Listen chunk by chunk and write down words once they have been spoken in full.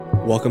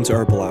Welcome to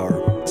Herbal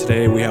Hour.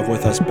 Today we have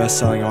with us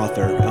best-selling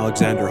author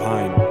Alexander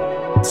Hein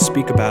to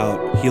speak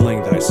about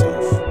healing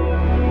thyself.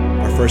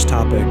 Our first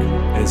topic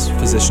is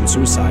physician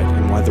suicide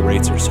and why the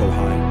rates are so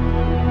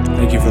high.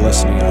 Thank you for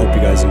listening. I hope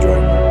you guys enjoy.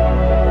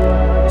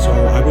 So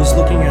I was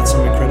looking at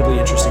some incredibly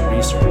interesting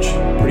research,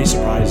 pretty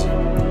surprising,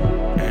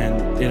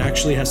 and it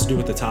actually has to do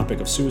with the topic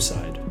of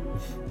suicide.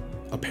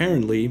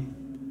 Apparently,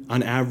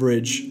 on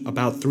average,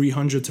 about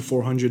 300 to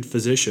 400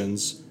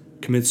 physicians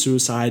commit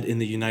suicide in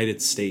the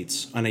United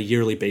States on a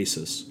yearly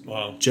basis.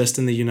 Wow. Just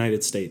in the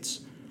United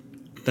States.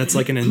 That's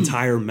like an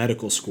entire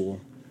medical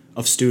school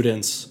of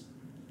students,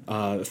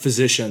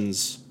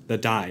 physicians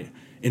that die.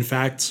 In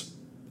fact,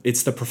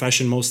 it's the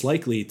profession most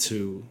likely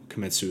to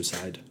commit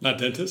suicide. Not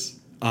dentists?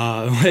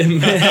 Well,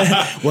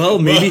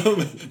 maybe. Well,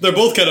 they're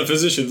both kind of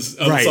physicians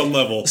on some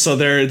level. So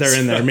they're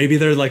in there. Maybe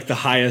they're like the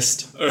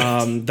highest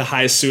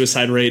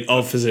suicide rate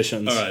of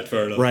physicians. All right,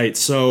 fair enough. Right,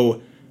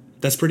 so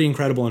that's pretty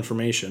incredible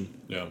information.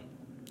 Yeah.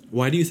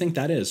 Why do you think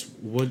that is?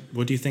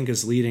 What do you think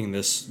is leading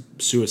this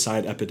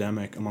suicide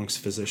epidemic amongst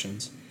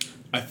physicians?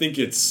 I think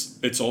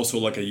it's also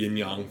like a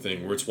yin-yang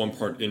thing where it's one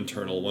part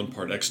internal, one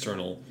part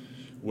external,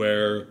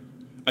 where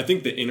I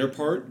think the inner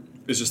part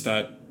is just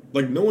that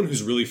like no one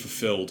who's really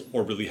fulfilled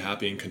or really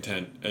happy and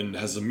content and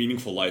has a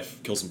meaningful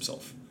life kills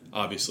himself,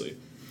 obviously.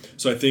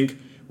 So I think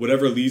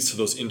whatever leads to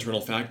those internal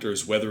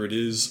factors, whether it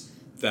is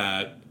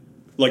that,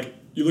 like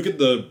you look at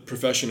the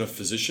profession of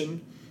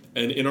physician,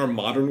 and in our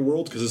modern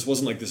world, because this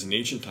wasn't like this in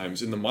ancient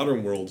times, in the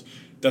modern world,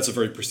 that's a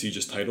very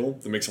prestigious title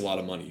that makes a lot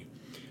of money.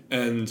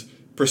 And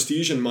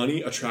prestige and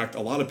money attract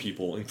a lot of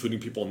people, including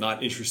people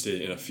not interested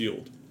in a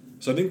field.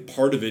 So I think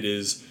part of it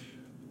is,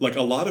 like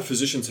a lot of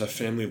physicians have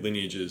family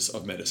lineages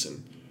of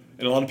medicine.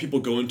 And a lot of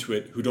people go into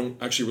it who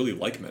don't actually really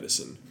like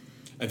medicine.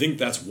 I think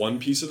that's one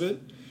piece of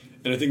it.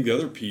 And I think the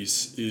other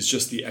piece is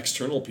just the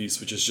external piece,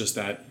 which is just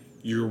that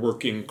you're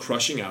working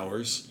crushing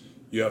hours.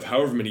 You have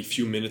however many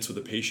few minutes with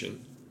a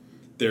patient.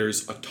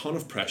 There's a ton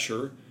of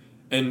pressure,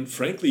 and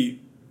frankly,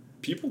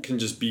 people can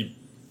just be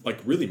like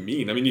really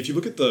mean. I mean, if you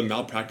look at the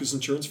malpractice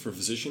insurance for a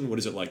physician, what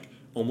is it like?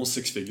 Almost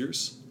 6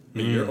 figures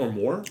a year or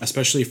more?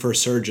 Especially for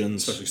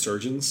surgeons. Especially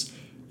surgeons.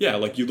 Yeah,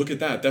 like you look at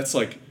that, that's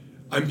like,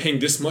 I'm paying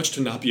this much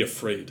to not be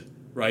afraid,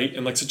 right?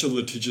 And like such a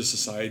litigious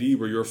society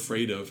where you're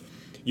afraid of,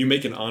 you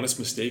make an honest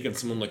mistake and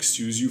someone like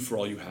sues you for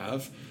all you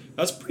have,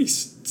 that's pretty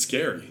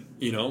scary,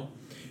 you know?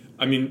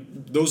 I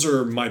mean, those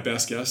are my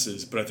best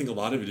guesses, but I think a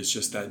lot of it is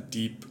just that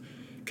deep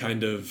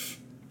kind of,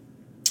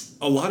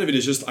 a lot of it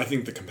is just, I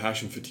think, the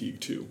compassion fatigue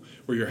too,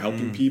 where you're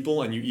helping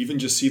people and you even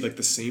just see like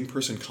the same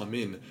person come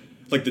in,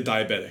 like the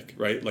diabetic,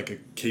 right? Like a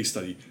case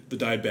study, the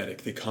diabetic,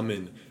 they come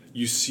in,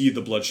 you see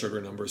the blood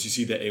sugar numbers, you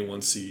see the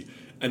A1C,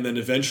 and then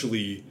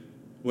eventually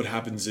what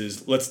happens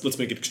is, let's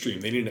make it extreme,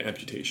 they need an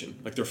amputation,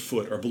 like their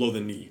foot or below the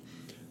knee.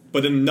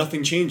 But then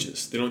nothing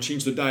changes. They don't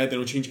change their diet, they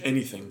don't change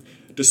anything,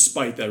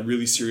 despite that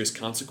really serious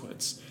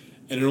consequence.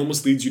 And it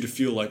almost leads you to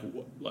feel like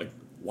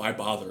why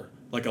bother?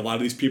 Like a lot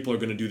of these people are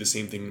going to do the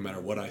same thing no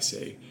matter what I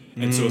say.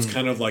 And so it's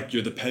kind of like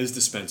you're the Pez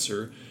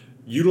dispenser.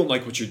 You don't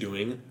like what you're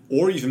doing,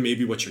 or even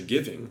maybe what you're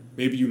giving.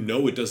 Maybe you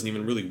know it doesn't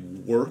even really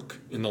work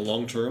in the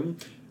long term,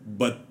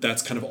 but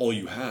that's kind of all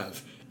you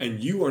have.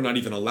 And you are not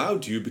even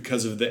allowed to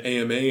because of the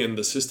AMA and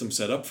the system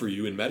set up for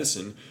you in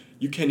medicine.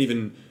 You can't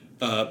even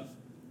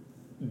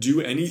do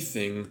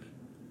anything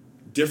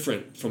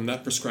different from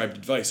that prescribed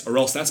advice, or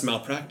else that's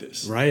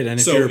malpractice. Right,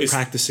 and if you're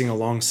practicing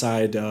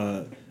alongside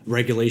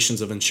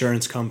regulations of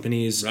insurance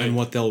companies and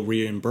what they'll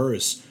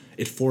reimburse,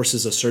 it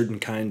forces a certain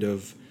kind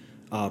of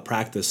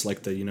practice,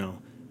 like the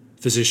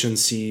physician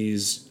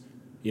sees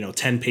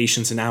 10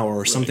 patients an hour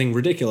or something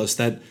ridiculous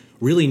that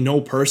really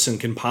no person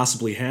can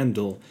possibly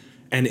handle,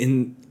 and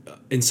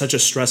in such a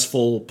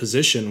stressful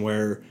position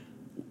where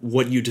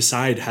what you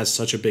decide has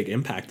such a big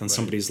impact on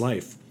somebody's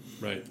life.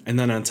 Right. And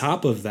then on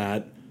top of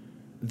that,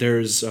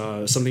 there's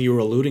something you were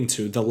alluding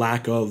to, the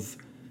lack of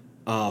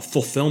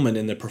fulfillment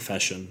in the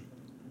profession.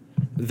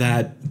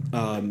 That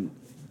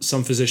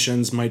some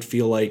physicians might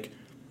feel like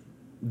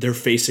they're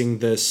facing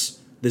this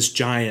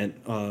giant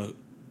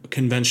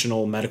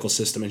conventional medical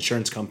system,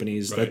 insurance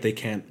companies that they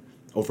can't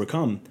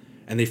overcome.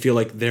 And they feel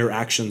like their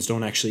actions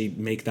don't actually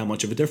make that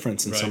much of a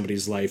difference in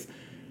somebody's life.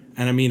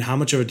 And I mean, how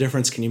much of a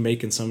difference can you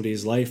make in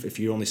somebody's life if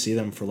you only see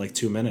them for like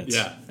 2 minutes?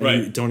 Yeah,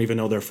 and you don't even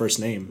know their first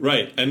name.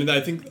 Right. And I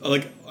think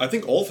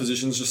all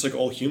physicians, just like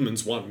all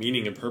humans, want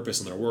meaning and purpose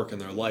in their work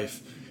and their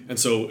life. And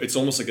so it's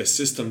almost like a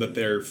system that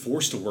they're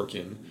forced to work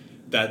in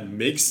that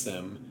makes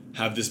them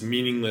have this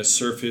meaningless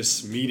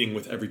surface meeting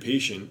with every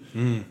patient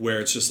where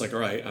it's just like, all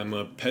right, I'm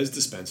a Pez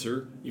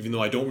dispenser, even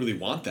though I don't really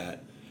want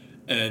that.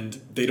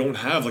 And they don't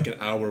have like an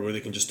hour where they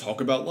can just talk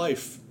about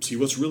life, see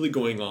what's really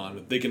going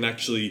on. They can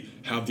actually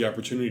have the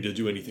opportunity to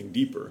do anything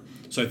deeper.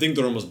 So I think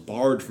they're almost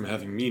barred from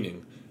having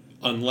meaning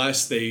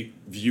unless they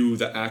view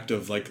the act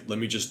of like, let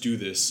me just do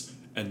this.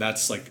 And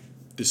that's like,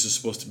 this is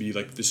supposed to be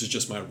like, this is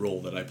just my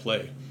role that I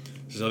play.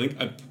 So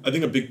I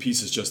think a big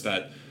piece is just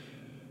that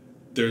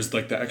there's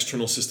like the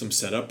external system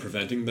set up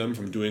preventing them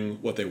from doing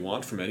what they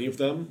want from any of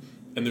them.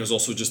 And there's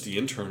also just the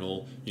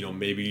internal,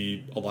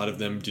 maybe a lot of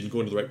them didn't go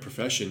into the right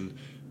profession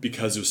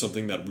because it was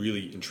something that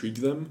really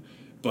intrigued them,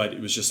 but it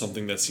was just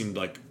something that seemed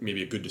like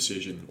maybe a good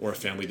decision or a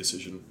family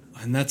decision.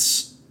 And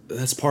that's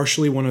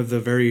partially one of the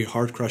very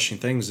heart-crushing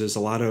things is a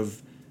lot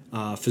of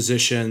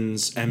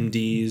physicians,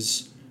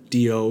 MDs,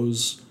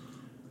 DOs,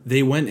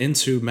 they went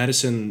into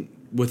medicine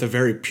with a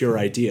very pure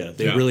idea.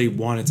 They really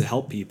wanted to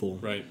help people.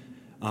 Right.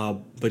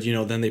 But,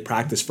 then they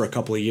practice for a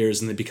couple of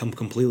years and they become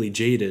completely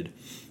jaded.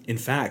 In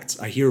fact,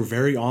 I hear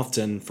very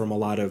often from a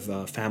lot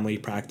of family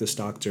practice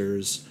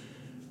doctors,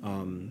 a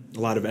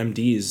lot of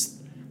MDs,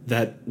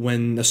 that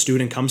when a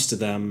student comes to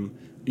them,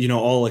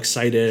 all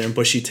excited and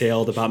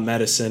bushy-tailed about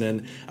medicine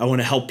and I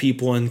want to help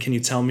people and can you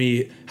tell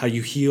me how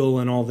you heal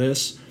and all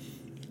this?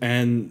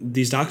 And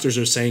these doctors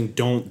are saying,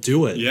 don't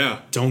do it.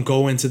 Yeah. Don't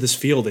go into this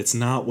field. It's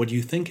not what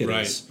you think it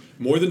right. is.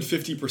 More than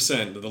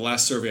 50%, the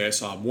last survey I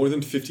saw, more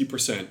than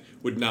 50%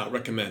 would not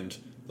recommend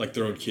like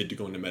their own kid to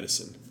go into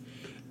medicine.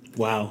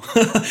 Wow.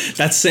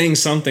 That's saying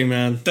something,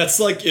 man. That's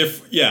like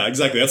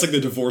exactly. That's like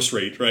the divorce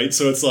rate, right?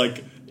 So it's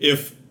like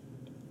if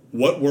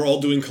what we're all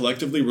doing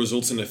collectively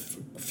results in a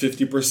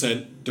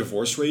 50%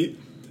 divorce rate,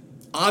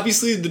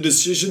 obviously the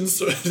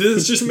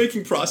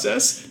decision-making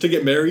process to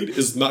get married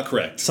is not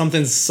correct.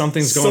 Something's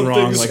going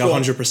wrong, like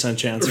 100%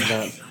 chance of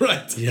that.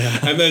 Right. Yeah.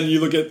 And then you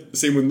look at,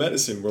 same with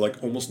medicine, where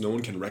like almost no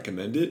one can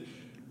recommend it.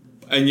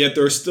 And yet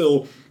there are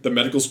still, the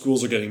medical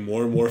schools are getting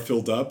more and more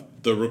filled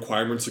up. The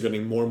requirements are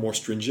getting more and more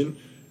stringent.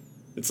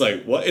 It's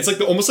like, what? It's like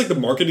almost like the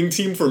marketing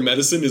team for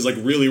medicine is like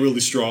really, really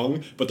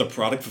strong, but the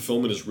product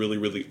fulfillment is really,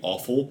 really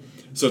awful.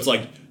 So it's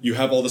like you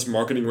have all this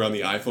marketing around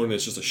the iPhone and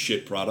it's just a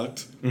shit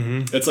product.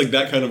 Mm-hmm. It's like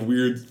that kind of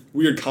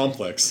weird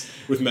complex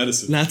with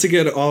medicine. Not to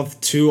get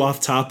too off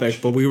topic,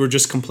 but we were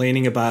just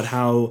complaining about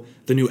how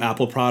the new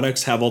Apple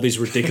products have all these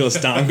ridiculous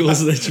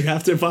dongles that you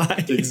have to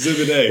buy.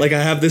 Exhibit A. Like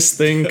I have this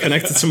thing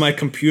connected to my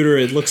computer.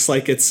 It looks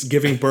like it's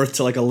giving birth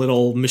to like a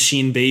little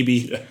machine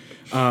baby. Yeah.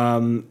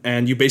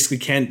 And you basically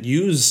can't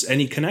use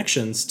any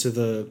connections to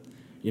the,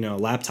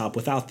 laptop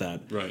without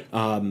that. Right.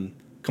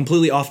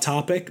 Completely off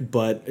topic,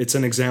 but it's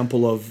an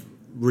example of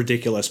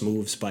ridiculous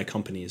moves by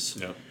companies.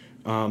 Yeah.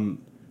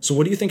 So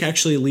what do you think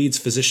actually leads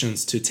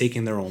physicians to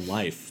taking their own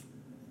life?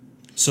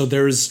 So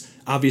there's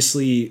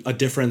obviously a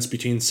difference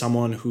between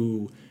someone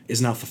who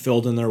is not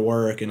fulfilled in their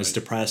work and is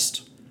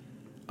depressed,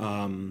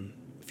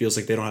 feels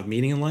like they don't have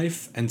meaning in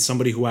life, and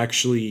somebody who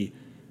actually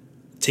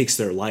takes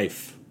their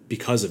life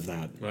because of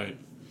that. Right.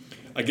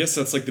 I guess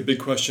that's like the big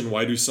question.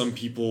 Why do some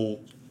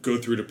people go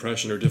through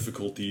depression or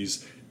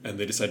difficulties and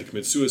they decide to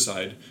commit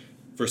suicide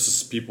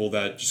versus people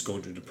that just go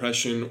into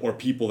depression or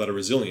people that are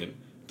resilient,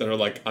 that are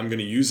like, I'm going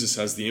to use this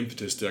as the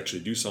impetus to actually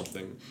do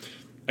something?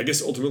 I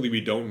guess ultimately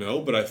we don't know,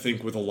 but I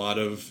think with a lot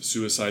of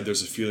suicide,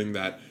 there's a feeling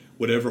that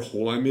whatever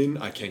hole I'm in,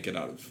 I can't get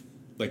out of.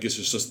 Like it's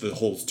just the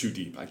hole's too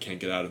deep. I can't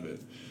get out of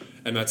it.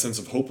 And that sense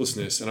of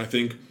hopelessness. And I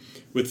think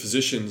with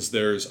physicians,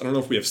 I don't know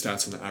if we have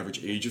stats on the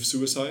average age of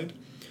suicide,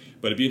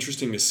 but it'd be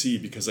interesting to see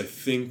because I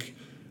think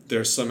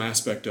there's some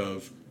aspect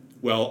of,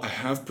 well, I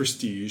have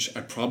prestige,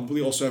 I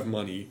probably also have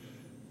money,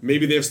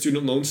 maybe they have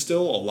student loans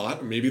still, a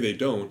lot, or maybe they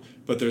don't,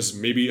 but there's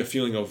maybe a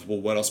feeling of, well,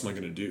 what else am I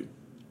going to do,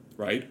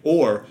 right?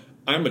 Or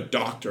I'm a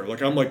doctor,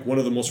 like I'm like one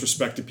of the most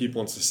respected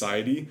people in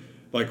society,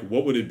 like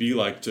what would it be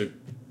like to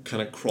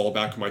kind of crawl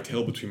back with my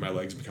tail between my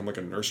legs and become like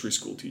a nursery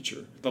school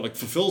teacher? That like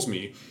fulfills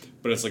me,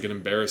 but it's like an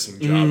embarrassing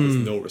job with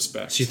no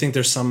respect. So you think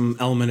there's some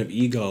element of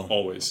ego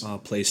always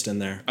placed in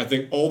there? I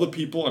think all the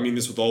people, I mean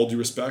this with all due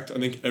respect, I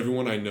think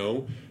everyone I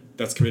know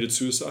that's committed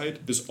suicide,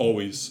 there's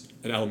always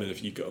an element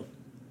of ego.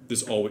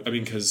 There's always,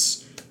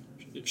 because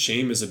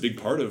shame is a big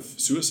part of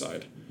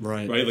suicide.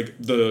 Right. Like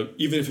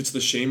even if it's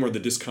the shame or the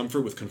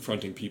discomfort with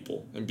confronting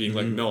people and being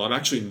like, no, I'm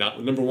actually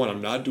not, number one,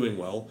 I'm not doing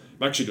well.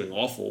 I'm actually doing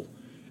awful.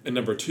 And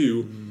number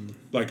two,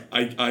 like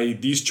I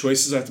these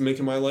choices I have to make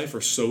in my life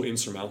are so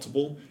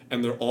insurmountable,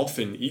 and they're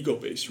often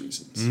ego-based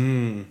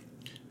reasons.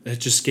 It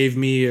just gave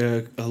me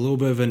a little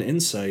bit of an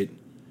insight.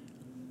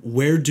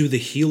 Where do the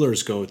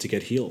healers go to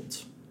get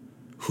healed?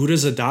 Who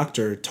does a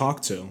doctor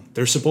talk to?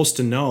 They're supposed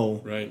to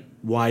know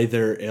why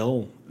they're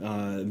ill,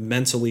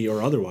 mentally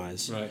or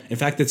otherwise. Right. In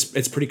fact,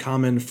 it's pretty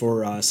common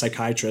for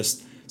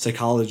psychiatrists,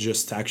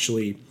 psychologists to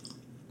actually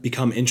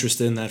become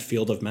interested in that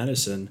field of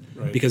medicine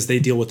because they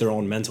deal with their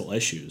own mental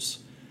issues.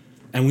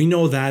 And we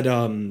know that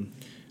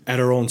at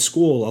our own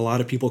school, a lot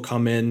of people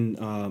come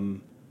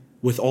in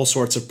with all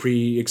sorts of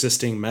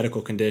pre-existing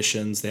medical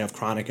conditions. They have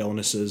chronic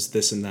illnesses,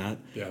 this and that.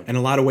 Yeah. And in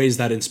a lot of ways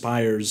that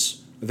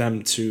inspires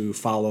them to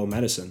follow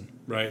medicine.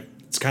 Right.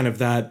 It's kind of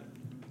that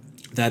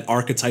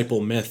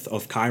archetypal myth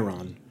of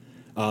Chiron,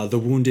 the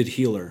wounded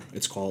healer,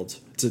 it's called.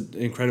 It's an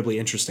incredibly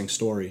interesting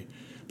story.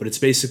 But it's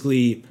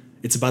basically,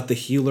 it's about the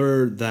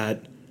healer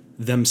that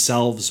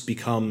themselves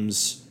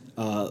becomes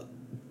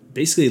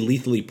basically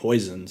lethally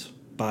poisoned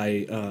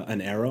by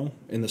an arrow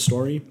in the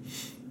story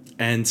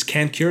and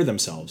can't cure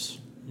themselves.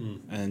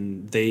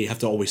 And they have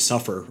to always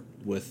suffer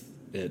with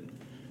it.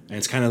 And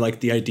it's kind of like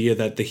the idea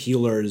that the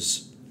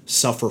healers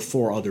suffer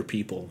for other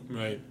people.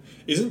 Right.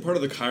 Isn't part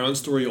of the Chiron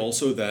story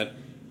also that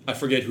I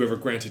forget whoever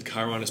granted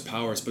Chiron his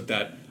powers, but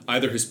that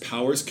either his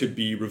powers could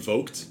be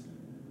revoked,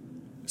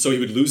 so he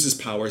would lose his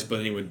powers, but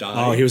then he would die.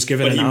 Oh, he was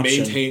given but an option.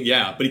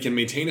 But he can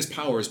maintain his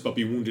powers, but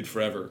be wounded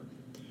forever.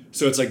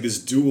 So it's like this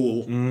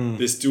dual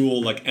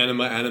like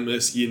anima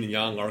animus yin and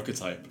yang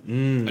archetype.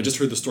 I just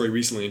heard the story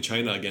recently in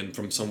China again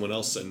from someone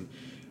else, and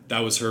that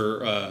was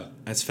her.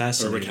 That's Her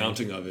fascinating.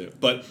 recounting of it.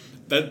 But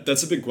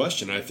that's a big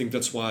question. I think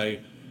that's why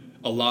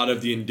a lot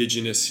of the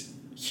indigenous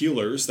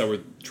healers that were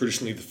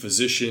traditionally the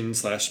physician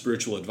 /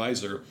 spiritual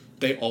advisor,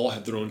 they all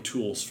have their own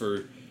tools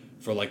for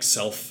like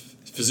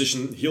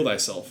physician heal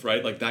thyself,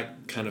 right? Like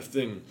that kind of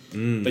thing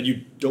that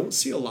you don't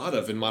see a lot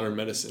of in modern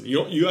medicine.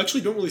 You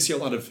actually don't really see a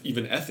lot of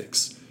even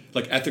ethics,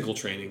 like ethical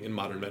training in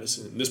modern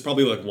medicine. There's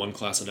probably like one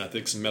class on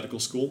ethics in medical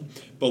school,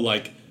 but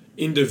like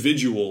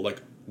individual,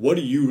 like what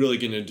are you really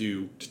going to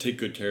do to take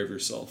good care of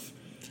yourself?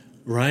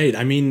 Right.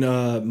 I mean,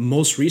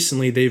 most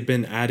recently they've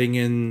been adding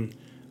in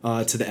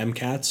to the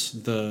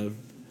MCATs, the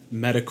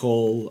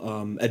medical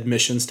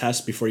admissions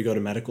test before you go to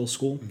medical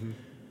school.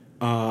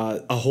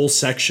 A whole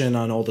section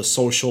on all the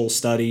social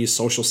studies,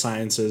 social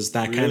sciences,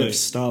 that kind Really? of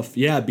stuff.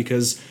 Yeah,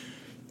 because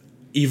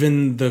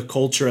even the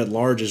culture at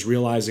large is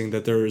realizing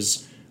that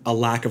there's a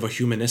lack of a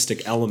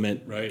humanistic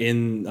element Right.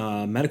 in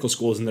medical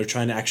schools, and they're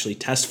trying to actually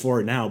test for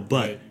it now.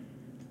 But Right.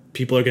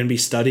 people are going to be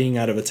studying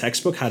out of a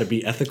textbook how to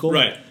be ethical.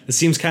 Right. It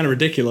seems kind of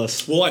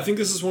ridiculous. Well, I think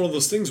this is one of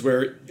those things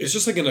where it's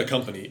just like in a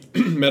company,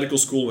 medical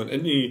school, and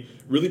any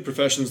really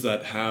professions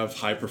that have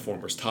high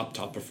performers,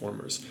 top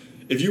performers.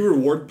 If you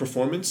reward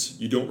performance,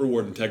 you don't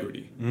reward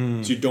integrity.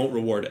 So you don't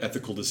reward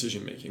ethical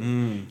decision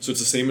making. So it's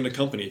the same in a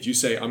company. If you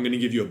say, I'm going to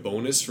give you a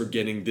bonus for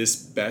getting this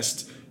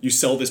best, you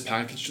sell this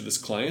package to this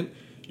client,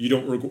 you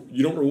don't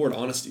reward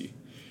honesty.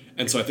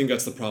 And so I think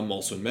that's the problem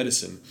also in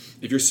medicine.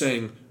 If you're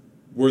saying,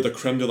 we're the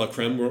creme de la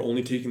creme, we're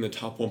only taking the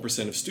top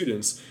 1% of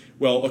students,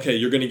 well, okay,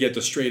 you're going to get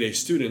the straight A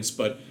students,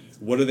 but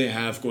what do they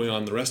have going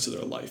on the rest of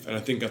their life? And I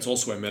think that's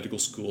also why medical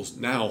schools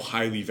now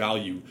highly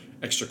value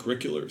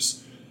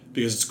extracurriculars,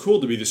 because it's cool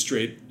to be the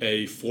straight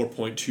A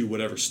 4.2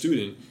 whatever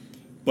student,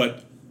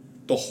 but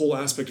the whole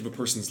aspect of a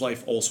person's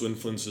life also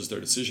influences their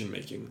decision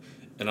making,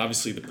 and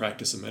obviously the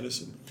practice of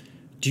medicine.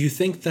 Do you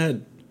think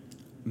that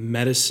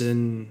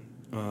medicine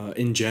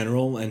in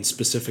general, and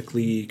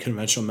specifically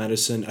conventional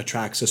medicine,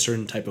 attracts a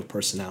certain type of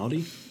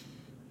personality?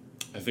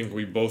 I think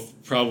we both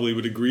probably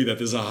would agree that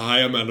there's a high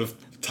amount of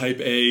type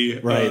A,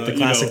 Right, the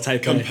classic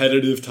type A.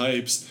 competitive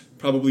types,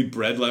 probably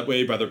bred that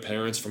way by their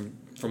parents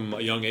from a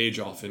young age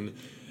often.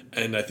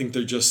 And I think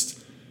they're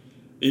just,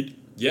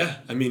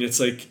 it's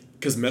like,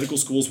 because medical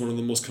school is one of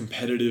the most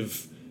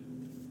competitive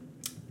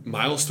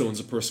milestones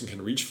a person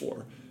can reach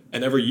for.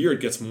 And every year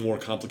it gets more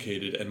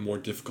complicated and more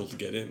difficult to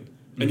get in.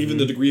 And even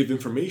the degree of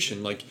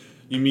information, like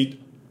you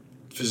meet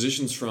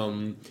physicians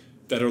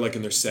that are like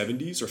in their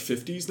 70s or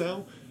 50s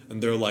now,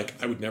 and they're like,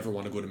 I would never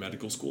want to go to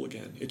medical school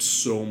again. It's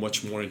so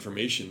much more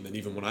information than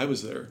even when I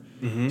was there.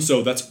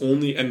 So that's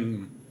only,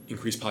 and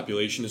increased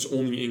population is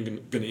only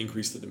going to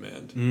increase the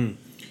demand.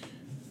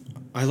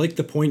 I like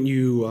the point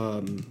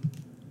you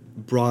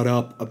brought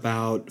up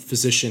about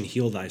physician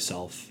heal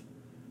thyself,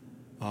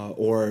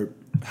 or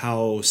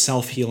how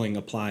self-healing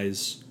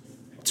applies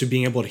to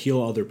being able to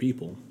heal other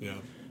people. Yeah.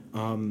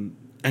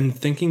 And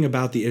thinking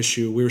about the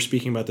issue, we were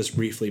speaking about this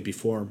briefly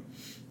before.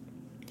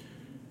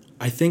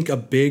 I think a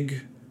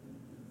big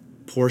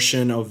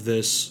portion of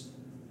this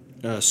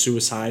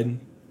suicide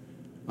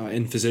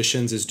in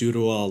physicians is due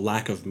to a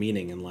lack of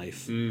meaning in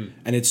life. And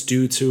it's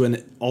due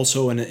to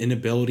also an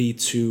inability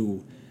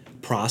to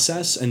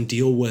process and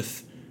deal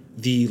with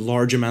the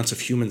large amounts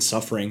of human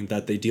suffering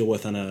that they deal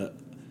with on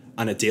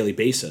a daily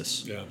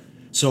basis. Yeah.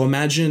 So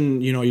imagine,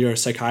 you're a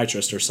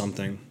psychiatrist or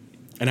something.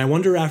 And I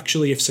wonder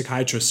actually if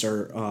psychiatrists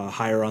are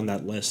higher on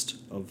that list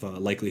of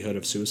likelihood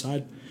of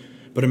suicide.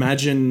 But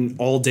imagine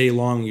all day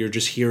long you're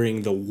just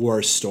hearing the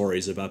worst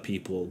stories about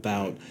people,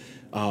 about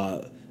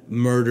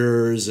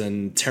murders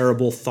and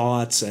terrible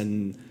thoughts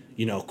and,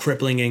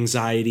 crippling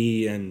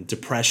anxiety and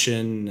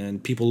depression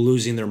and people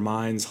losing their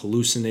minds,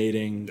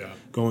 hallucinating,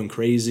 going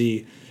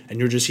crazy. And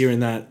you're just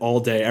hearing that all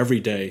day, every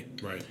day.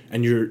 Right.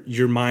 And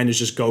your mind is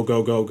just go,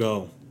 go, go,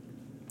 go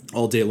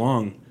all day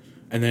long.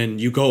 And then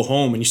you go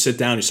home and you sit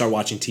down and you start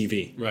watching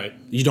TV. Right.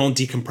 You don't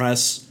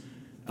decompress.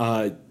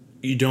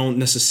 You don't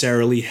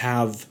necessarily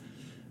have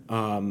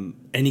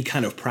any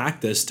kind of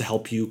practice to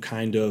help you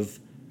kind of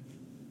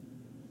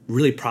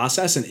really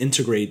process and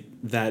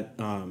integrate that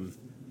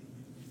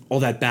all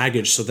that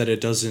baggage so that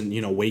it doesn't,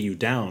 weigh you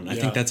down. I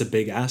think that's a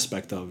big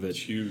aspect of it. It's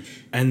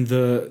huge. And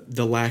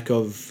the lack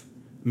of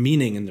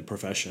meaning in the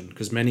profession,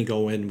 because many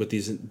go in with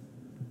these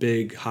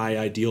big, high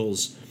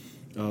ideals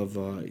of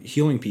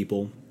healing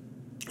people,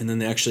 and then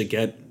they actually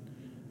get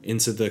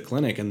into the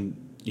clinic and,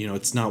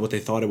 it's not what they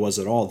thought it was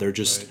at all. They're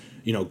just,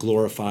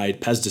 glorified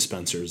Pez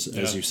dispensers,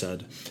 as you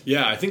said.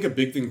 Yeah, I think a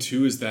big thing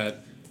too is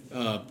that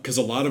because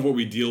a lot of what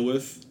we deal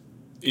with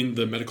in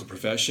the medical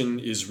profession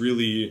is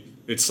really,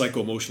 it's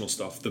psycho-emotional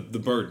stuff, the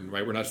burden,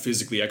 right? We're not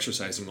physically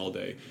exercising all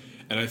day.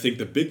 And I think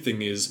the big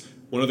thing is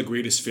one of the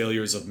greatest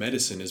failures of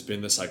medicine has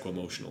been the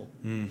psycho-emotional.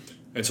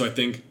 And so I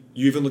think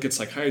you even look at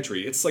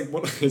psychiatry, it's like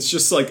it's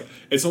just like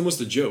it's almost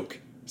a joke,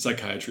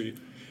 psychiatry.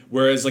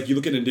 Whereas like you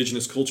look at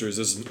indigenous cultures,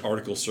 there's an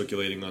article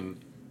circulating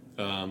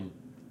on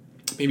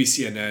maybe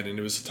CNN, and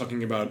it was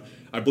talking about,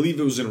 I believe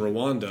it was in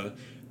Rwanda,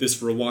 this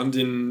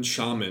Rwandan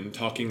shaman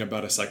talking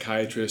about a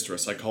psychiatrist or a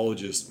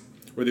psychologist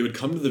where they would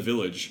come to the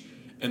village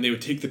and they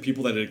would take the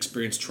people that had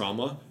experienced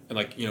trauma and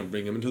like, you know,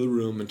 bring them into the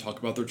room and talk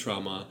about their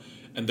trauma.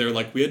 And they're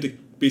like, we had to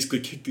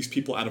basically kick these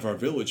people out of our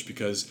village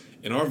because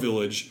in our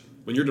village,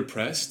 when you're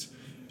depressed,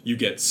 you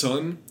get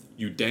sun,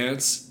 you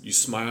dance, you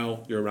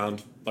smile, you're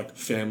around like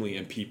family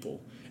and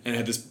people. And I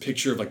had this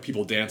picture of like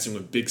people dancing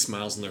with big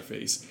smiles on their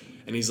face.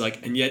 And he's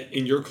like, and yet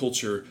in your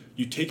culture,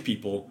 you take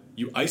people,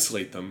 you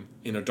isolate them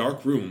in a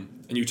dark room,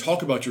 and you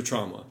talk about your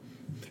trauma.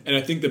 And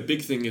I think the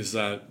big thing is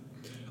that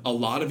a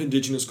lot of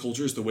indigenous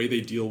cultures, the way they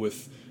deal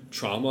with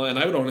trauma, and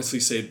I would honestly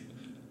say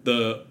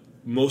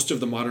most of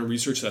the modern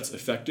research that's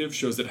effective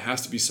shows that it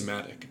has to be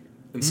somatic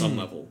in some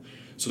level.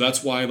 So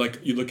that's why, like,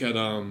 you look at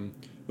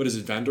what is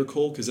it, Van der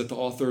Kolk? Is that the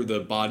author? The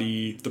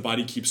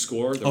Body Keeps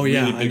Score. The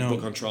really big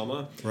book on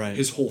trauma. Right.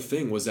 His whole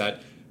thing was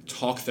that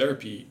talk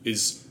therapy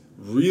is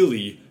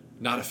really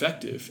not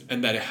effective,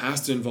 and that it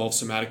has to involve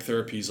somatic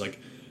therapies,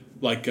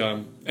 like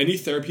any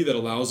therapy that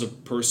allows a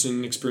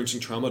person experiencing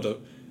trauma to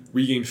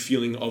regain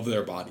feeling of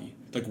their body.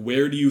 Like,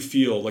 where do you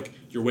feel like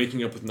you're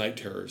waking up with night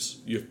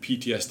terrors? You have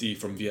PTSD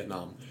from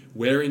Vietnam.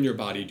 Where in your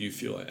body do you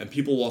feel it? And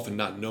people will often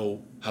not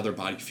know how their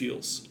body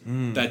feels.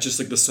 That just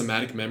like the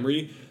somatic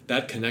memory,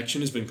 that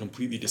connection has been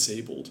completely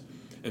disabled.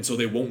 And so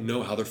they won't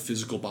know how their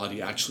physical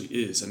body actually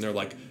is. And they're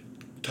like,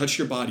 touch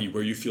your body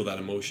where you feel that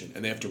emotion.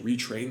 And they have to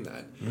retrain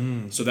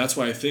that. So that's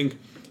why I think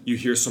you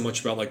hear so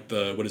much about like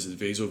the,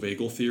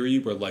 vasovagal theory,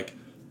 where like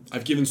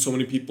I've given so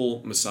many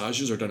people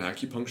massages or done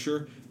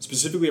acupuncture,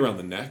 specifically around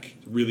the neck,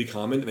 really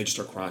common, and they just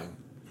start crying.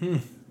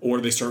 Or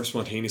they start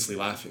spontaneously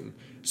laughing.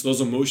 So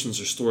those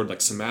emotions are stored like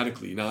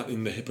somatically, not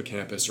in the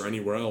hippocampus or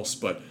anywhere else,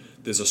 but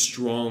there's a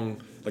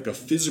strong, like a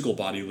physical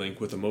body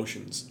link with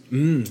emotions.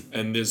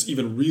 And there's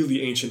even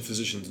really ancient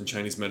physicians in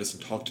Chinese medicine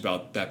talked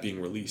about that being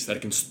released, that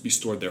it can be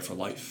stored there for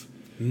life.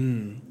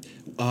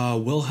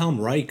 Wilhelm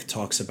Reich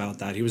talks about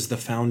that. He was the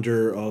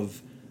founder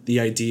of the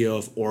idea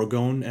of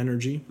orgone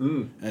energy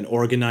and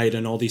orgonite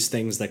and all these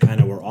things that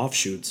kind of were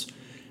offshoots.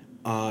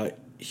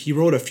 He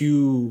wrote a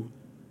few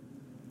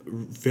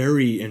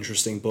very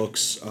interesting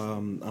books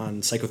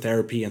on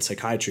psychotherapy and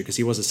psychiatry because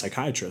he was a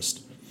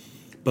psychiatrist.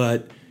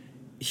 But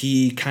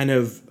he kind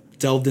of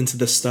delved into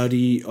the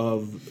study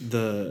of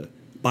the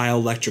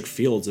bioelectric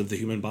fields of the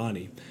human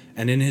body.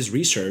 And in his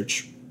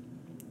research,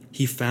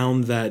 he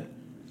found that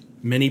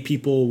many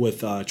people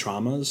with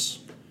traumas,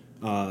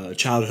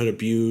 childhood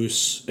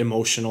abuse,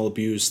 emotional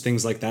abuse,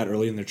 things like that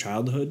early in their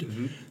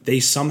childhood, they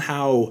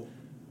somehow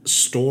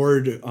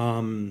stored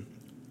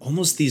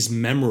almost these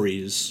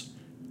memories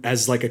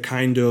as like a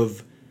kind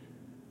of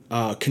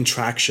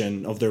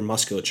contraction of their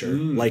musculature,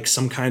 like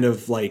some kind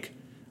of like,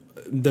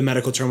 the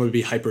medical term would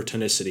be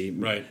hypertonicity,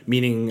 right?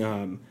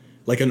 Meaning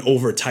like an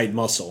over tight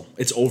muscle.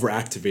 It's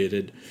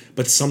overactivated,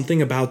 but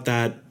something about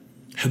that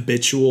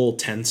habitual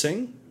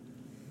tensing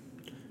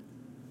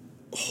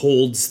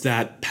holds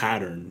that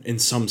pattern in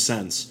some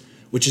sense,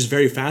 which is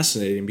very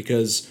fascinating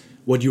because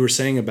what you were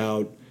saying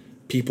about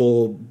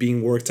people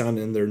being worked on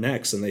in their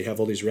necks and they have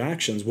all these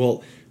reactions.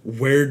 Well,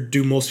 where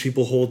do most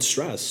people hold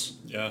stress?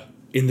 Yeah.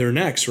 In their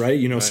necks, right?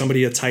 You know, right.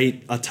 Somebody a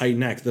tight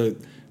neck, the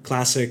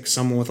classic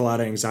someone with a lot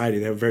of anxiety,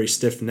 they have a very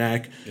stiff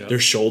neck, their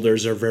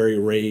shoulders are very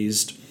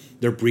raised,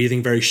 they're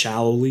breathing very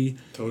shallowly.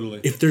 Totally.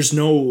 If there's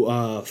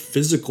no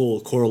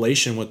physical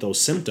correlation with those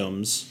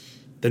symptoms,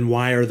 then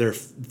why are there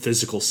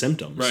physical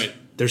symptoms? Right.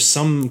 There's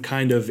some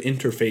kind of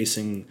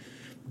interfacing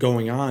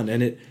going on,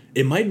 and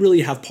it might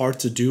really have part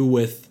to do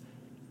with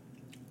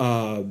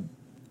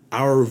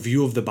our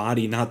view of the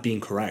body not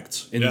being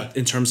correct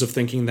in terms of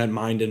thinking that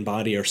mind and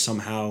body are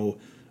somehow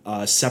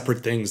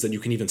separate things that you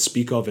can even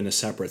speak of in a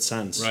separate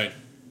sense. Right.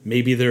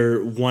 Maybe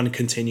they're one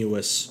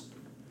continuous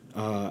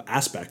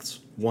aspect,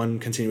 one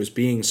continuous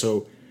being.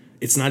 So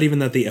it's not even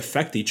that they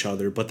affect each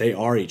other, but they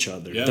are each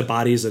other. Yeah. The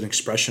body is an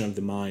expression of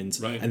the mind,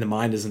 and the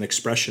mind is an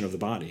expression of the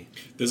body.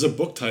 There's a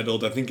book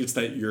titled, I think it's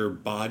that your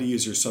body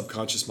is your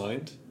subconscious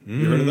mind.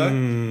 You heard of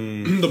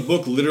that? The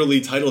book literally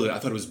titled it. I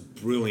thought it was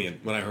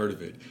brilliant when I heard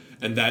of it.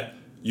 And that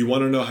you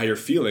want to know how you're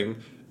feeling.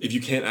 If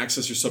you can't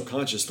access your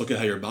subconscious, look at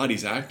how your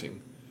body's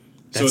acting.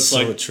 So it's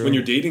like true. When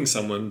you're dating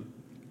someone,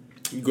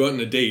 you go out on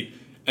a date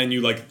and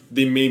you like,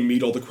 they may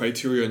meet all the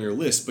criteria on your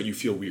list, but you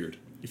feel weird.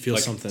 You feel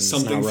like something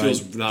feels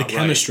not right. The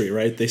chemistry,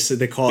 right? They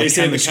call it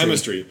chemistry. They say the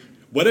chemistry.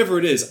 Whatever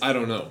it is, I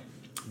don't know.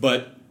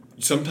 But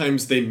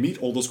sometimes they meet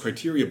all those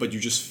criteria, but you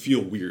just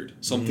feel weird.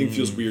 Something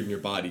feels weird in your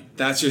body.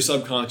 That's your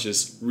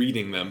subconscious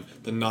reading them,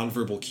 the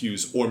nonverbal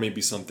cues, or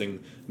maybe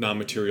something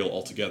non-material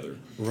altogether.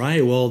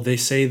 Right. Well, they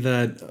say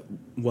that,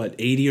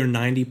 80 or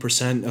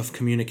 90% of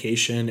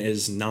communication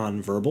is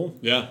nonverbal?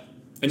 Yeah.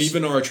 And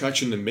even our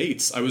attraction to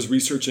mates. I was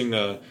researching,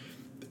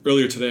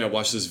 earlier today I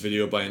watched this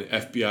video by an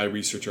FBI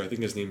researcher, I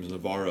think his name is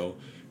Navarro,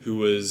 who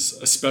was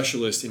a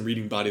specialist in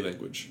reading body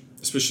language,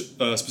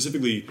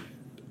 specifically,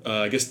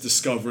 I guess,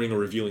 discovering or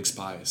revealing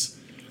spies.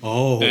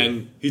 Oh.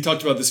 And he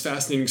talked about this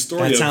fascinating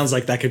story. That sounds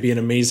like that could be an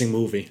amazing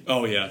movie.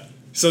 Oh, yeah.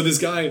 So this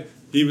guy,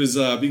 he was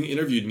being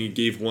interviewed, and he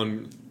gave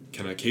one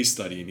kind of case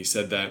study, and he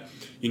said that,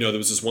 there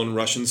was this one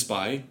Russian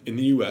spy in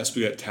the U.S.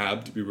 We got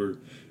tabbed. We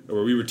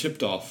were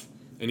tipped off,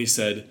 and he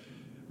said,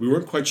 we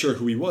weren't quite sure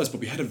who he was, but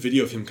we had a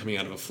video of him coming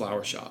out of a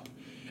flower shop.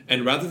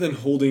 And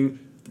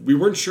we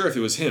weren't sure if it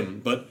was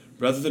him, but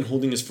rather than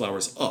holding his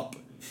flowers up,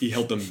 he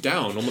held them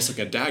down, almost like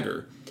a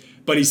dagger.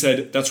 But he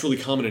said, that's really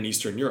common in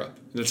Eastern Europe.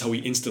 And that's how we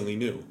instantly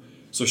knew.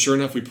 So sure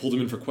enough, we pulled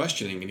him in for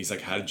questioning, and he's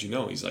like, how did you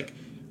know? He's like,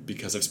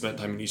 because I've spent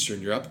time in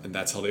Eastern Europe, and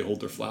that's how they hold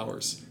their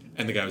flowers.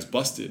 And the guy was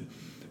busted.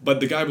 But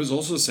the guy was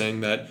also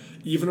saying that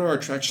even our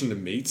attraction to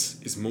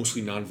mates is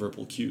mostly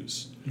nonverbal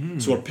cues.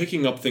 So we're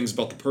picking up things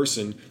about the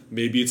person.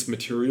 Maybe it's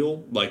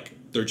material, like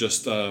they're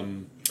just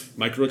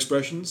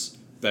micro-expressions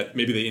that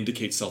maybe they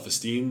indicate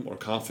self-esteem or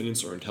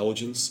confidence or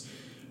intelligence.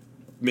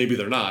 Maybe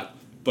they're not,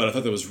 but I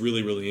thought that was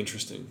really, really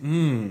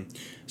interesting.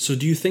 So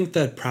do you think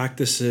that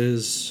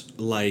practices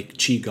like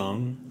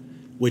Qigong,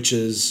 which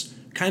is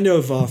kind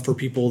of, for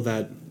people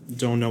that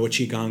don't know what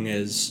Qigong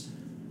is,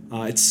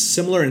 it's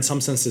similar in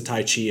some sense to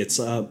Tai Chi. It's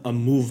a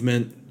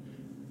movement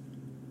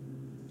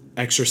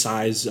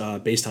exercise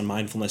based on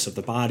mindfulness of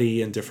the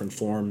body in different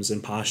forms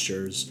and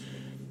postures.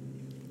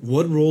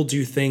 What role do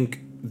you think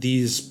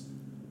these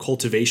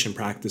cultivation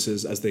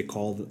practices, as they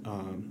call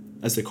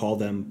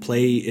them,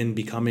 play in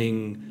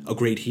becoming a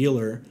great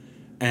healer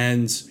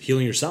and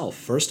healing yourself,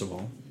 first of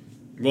all?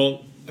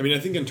 Well, I mean, I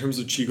think in terms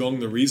of Qigong,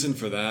 the reason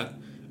for that,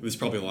 there's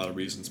probably a lot of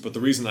reasons, but the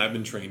reason I've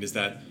been trained is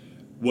that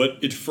what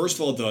it first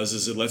of all does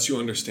is it lets you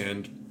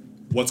understand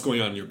what's going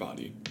on in your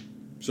body.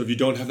 So if you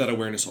don't have that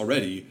awareness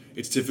already,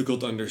 it's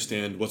difficult to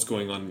understand what's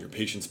going on in your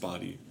patient's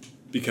body.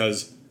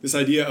 Because this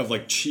idea of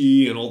like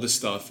qi and all this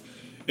stuff,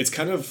 it's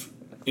kind of,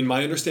 in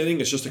my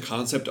understanding, it's just a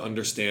concept to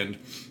understand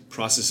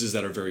processes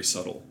that are very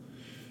subtle.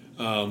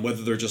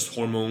 Whether they're just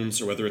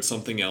hormones or whether it's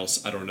something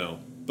else, I don't know.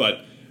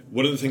 But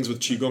one of the things with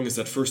Qigong is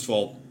that, first of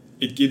all,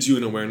 it gives you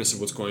an awareness of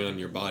what's going on in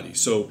your body.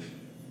 So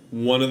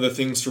one of the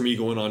things for me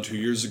going on 2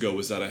 years ago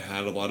was that I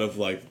had a lot of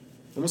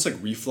almost like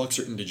reflux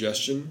or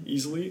indigestion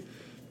easily.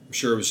 I'm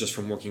sure it was just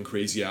from working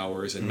crazy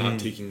hours and not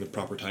taking the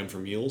proper time for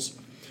meals.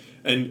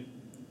 And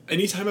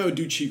anytime I would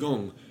do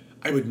Qigong,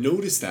 I would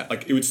notice that.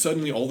 It would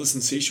suddenly, all the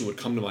sensation would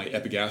come to my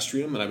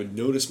epigastrium, and I would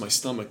notice my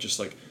stomach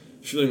just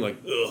feeling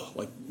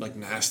like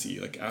nasty,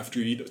 after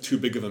you eat too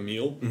big of a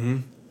meal.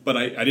 But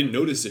I didn't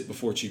notice it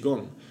before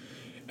Qigong.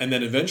 And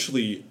then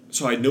eventually,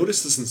 so I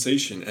noticed the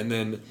sensation, and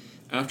then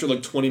after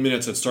 20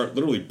 minutes, I'd start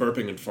literally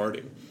burping and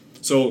farting.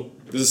 So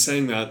this is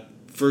saying that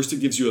first, it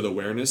gives you the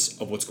awareness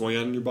of what's going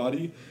on in your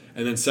body,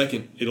 and then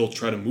second, it'll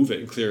try to move it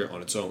and clear it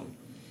on its own.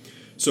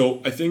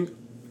 So I think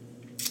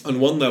on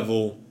one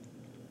level,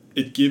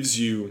 it gives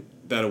you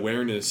that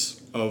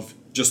awareness of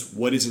just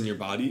what is in your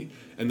body,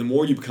 and the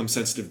more you become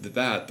sensitive to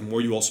that, the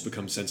more you also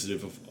become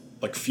sensitive of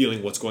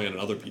feeling what's going on in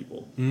other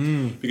people.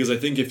 Because I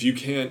think if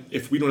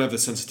we don't have the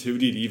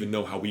sensitivity to even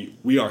know how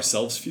we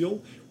ourselves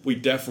feel, we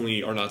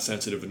definitely are not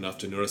sensitive enough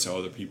to notice how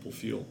other people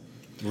feel.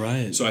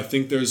 Right. So I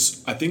think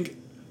there's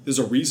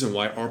a reason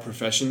why our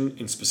profession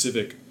in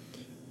specific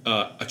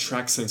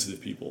attracts sensitive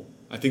people.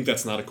 I think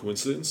that's not a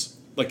coincidence.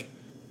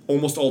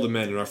 Almost all the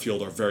men in our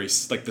field are very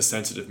the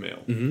sensitive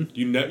male.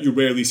 You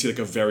rarely see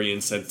a very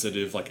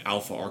insensitive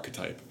alpha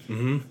archetype.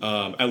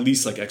 At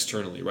least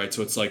externally, right?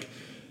 So it's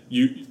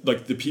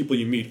the people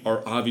you meet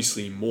are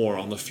obviously more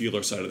on the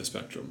feeler side of the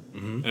spectrum.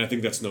 And I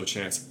think that's no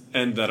chance.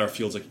 And that our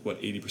field's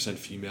 80%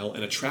 female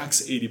and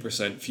attracts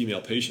 80%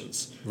 female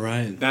patients.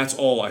 Right. That's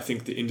all, I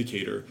think, the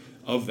indicator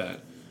of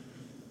that.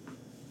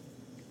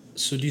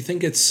 So do you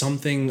think it's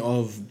something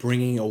of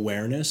bringing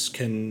awareness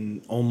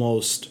can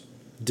almost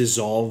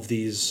dissolve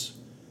these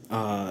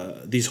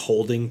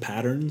holding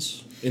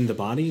patterns in the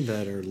body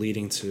that are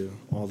leading to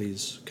all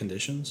these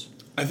conditions?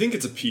 I think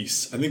it's a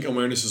piece. I think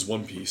awareness is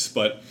one piece,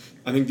 but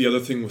I think the other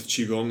thing with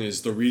Qigong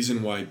is the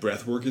reason why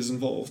breath work is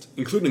involved,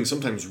 including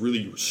sometimes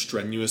really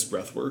strenuous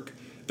breath work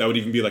that would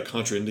even be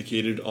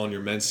contraindicated on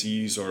your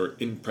menses or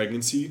in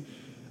pregnancy,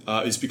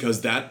 is because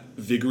that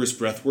vigorous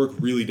breath work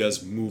really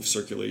does move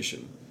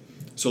circulation.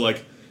 So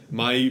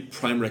my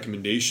prime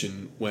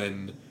recommendation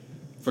when,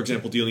 for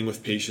example, dealing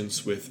with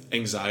patients with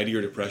anxiety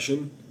or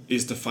depression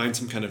is to find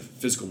some kind of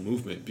physical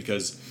movement,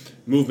 because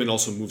movement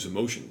also moves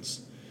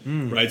emotions,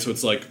 right? So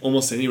it's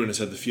almost anyone has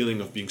had the feeling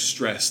of being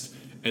stressed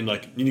and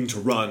needing to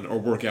run or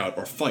work out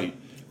or fight,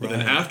 but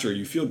then after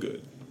you feel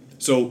good.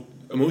 So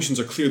emotions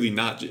are clearly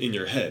not in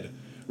your head,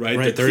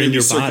 right? They're in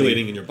your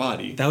circulating body. in your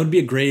body. That would be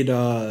a great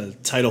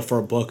title for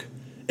a book.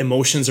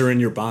 Emotions are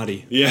in your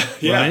body. Yeah.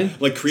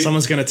 Right?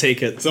 Someone's gonna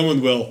take it. Someone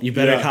will. You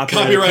better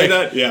copyright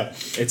that. Yeah,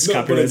 it's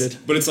copyrighted.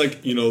 But it's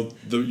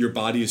your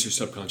body is your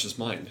subconscious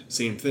mind.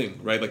 Same thing,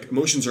 right?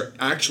 Emotions are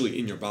actually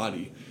in your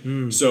body.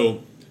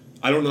 So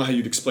I don't know how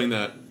you'd explain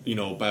that,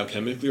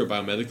 biochemically or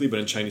biomedically, but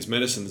in Chinese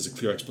medicine, there's a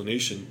clear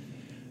explanation.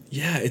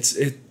 Yeah,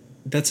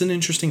 that's an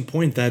interesting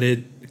point, that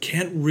it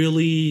can't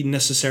really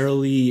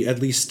necessarily, at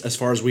least as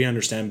far as we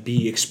understand,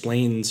 be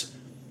explained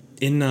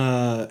in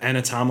a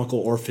anatomical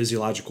or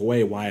physiological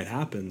way why it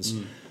happens.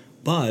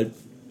 But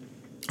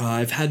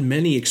I've had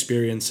many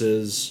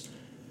experiences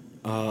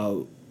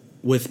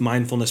with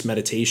mindfulness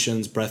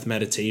meditations, breath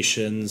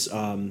meditations.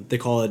 They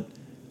call it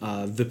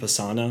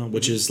vipassana,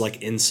 which is like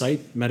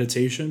insight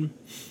meditation.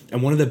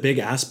 And one of the big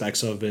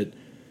aspects of it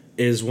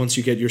is once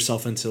you get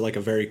yourself into like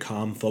a very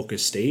calm,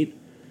 focused state,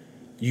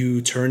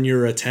 you turn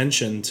your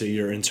attention to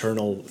your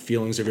internal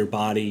feelings of your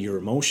body, your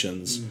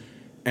emotions.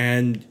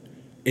 And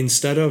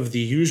instead of the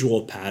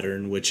usual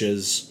pattern, which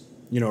is,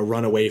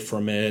 run away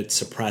from it,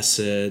 suppress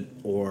it,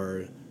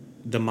 or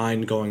the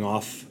mind going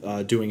off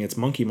doing its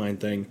monkey mind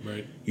thing,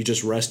 right. You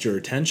just rest your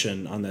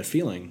attention on that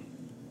feeling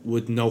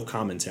with no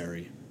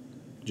commentary.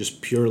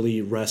 Just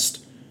purely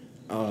rest.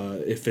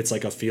 If it's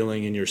like a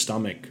feeling in your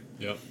stomach,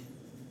 Yep.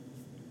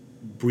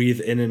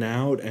 breathe in and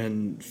out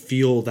and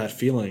feel that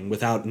feeling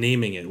without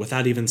naming it,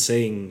 without even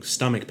saying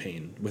stomach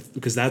pain,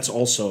 because that's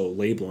also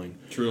labeling.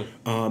 True.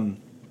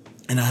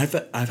 And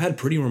I've had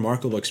pretty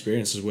remarkable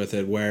experiences with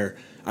it where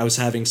I was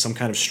having some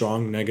kind of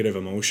strong negative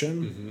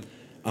emotion.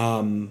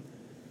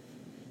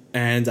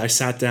 And I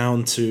sat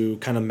down to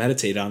kind of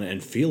meditate on it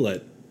and feel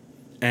it.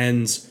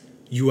 And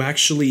you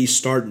actually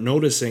start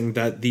noticing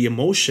that the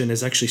emotion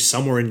is actually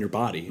somewhere in your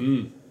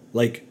body.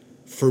 Like,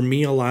 for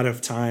me, a lot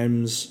of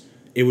times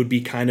it would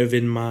be kind of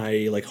in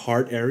my like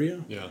heart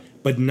area. Yeah.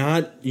 But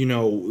not,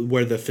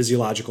 where the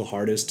physiological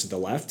heart is to the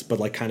left, but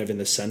like kind of in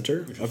the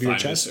center Like of your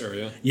chest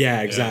area.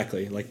 Yeah,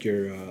 exactly. Like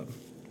your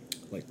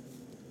like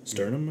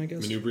sternum, I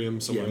guess.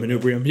 Manubrium, somewhere. Yeah,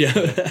 manubrium.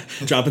 Yeah,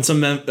 dropping some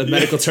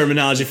medical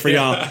terminology for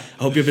y'all. I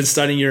hope you've been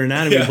studying your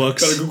anatomy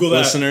books, gotta Google that.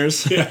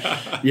 listeners.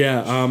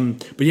 Yeah.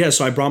 But yeah,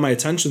 so I brought my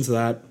attention to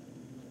that,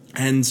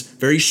 and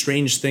very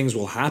strange things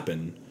will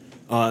happen.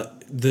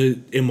 The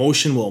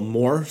emotion will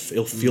morph.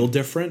 It'll feel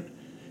different,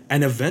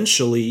 and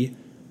eventually.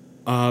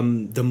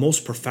 The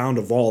most profound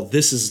of all,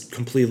 this is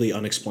completely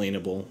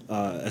unexplainable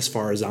as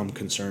far as I'm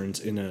concerned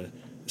in a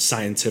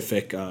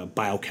scientific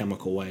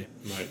biochemical way.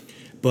 Right.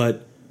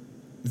 But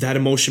that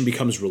emotion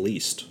becomes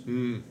released.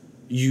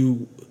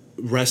 You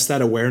rest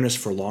that awareness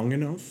for long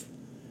enough.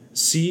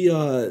 See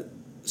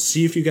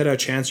if you get a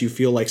chance, you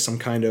feel like some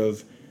kind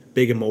of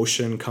big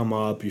emotion come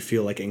up. You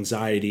feel like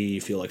anxiety,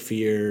 you feel like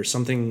fear,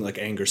 something like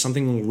anger,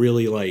 something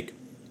really like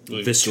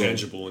visceral.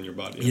 Tangible in your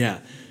body. Yeah.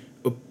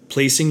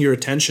 Placing your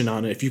attention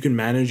on it, if you can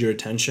manage your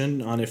attention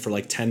on it for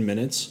like 10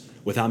 minutes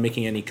without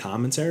making any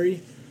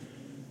commentary,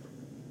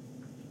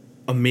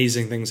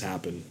 amazing things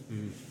happen.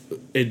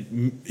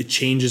 It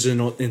changes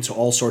into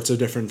all sorts of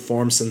different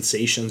forms,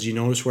 sensations. You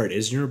notice where it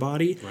is in your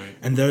body. Right.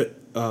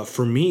 And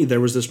for me, there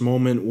was this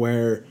moment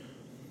where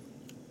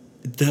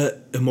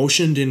the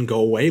emotion didn't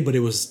go away, but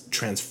it was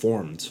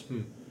transformed.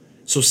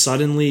 So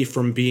suddenly,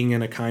 from being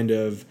in a kind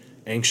of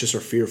anxious or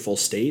fearful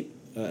state,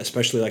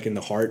 especially like in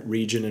the heart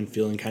region and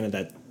feeling kind of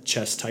that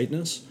chest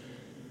tightness,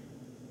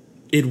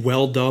 it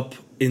welled up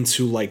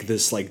into like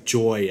this like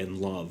joy and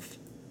love.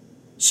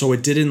 So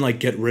it didn't like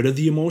get rid of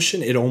the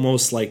emotion, it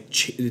almost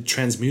like it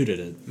transmuted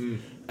it.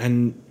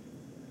 And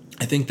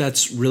I think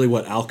that's really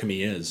what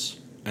alchemy is,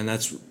 and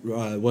that's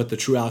what the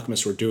true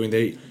alchemists were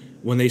doing.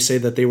 When they say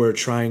that they were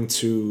trying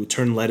to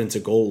turn lead into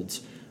gold,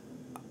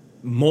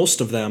 most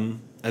of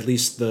them, at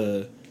least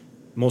the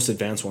most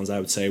advanced ones I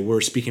would say,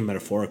 were speaking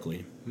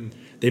metaphorically.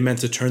 They meant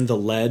to turn the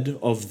lead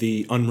of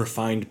the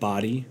unrefined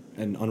body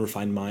and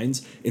unrefined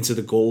minds into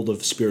the gold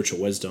of spiritual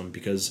wisdom,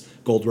 because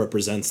gold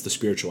represents the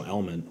spiritual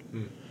element.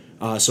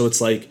 So it's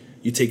like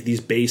you take these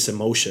base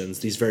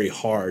emotions, these very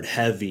hard,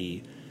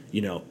 heavy,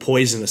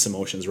 poisonous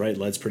emotions, right?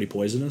 Lead's pretty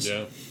poisonous.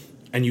 Yeah.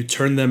 And you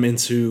turn them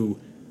into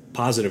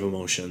positive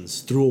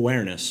emotions through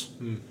awareness.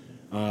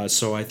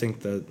 So I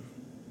think that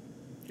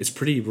it's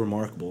pretty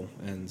remarkable,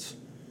 and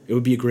it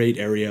would be a great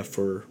area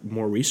for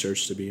more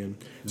research to be in.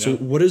 Yeah. So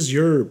what does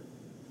your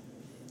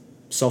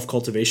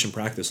self-cultivation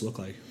practice look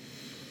like?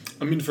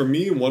 I mean, for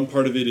me, one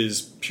part of it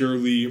is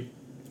purely,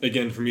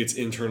 again, for me, it's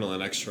internal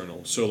and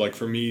external. So, like,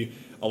 for me,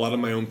 a lot of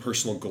my own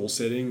personal goal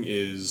setting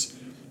is,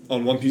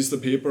 on one piece of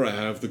the paper, I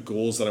have the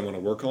goals that I want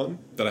to work on,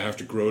 that I have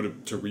to grow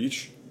to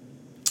reach.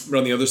 But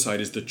on the other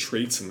side is the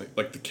traits and,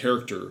 the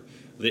character,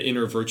 the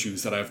inner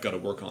virtues that I've got to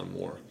work on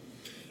more.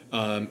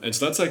 And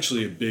so that's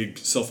actually a big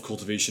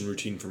self-cultivation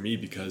routine for me,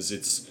 because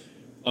it's,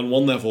 on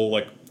one level,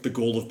 like, the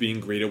goal of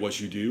being great at what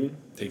you do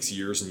takes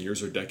years and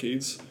years or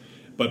decades.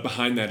 But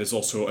behind that is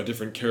also a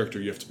different character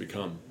you have to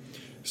become.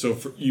 So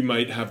you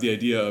might have the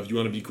idea of you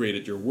want to be great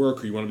at your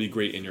work, or you want to be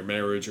great in your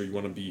marriage, or you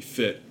want to be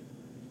fit.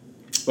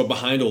 But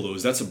behind all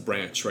those, that's a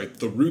branch, right?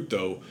 The root,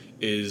 though,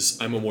 is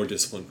I'm a more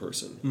disciplined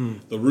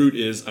person. The root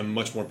is I'm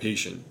much more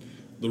patient.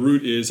 The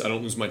root is I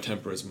don't lose my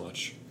temper as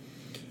much.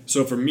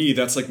 So for me,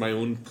 that's like my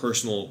own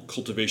personal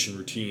cultivation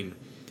routine.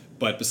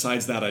 But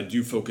besides that, I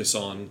do focus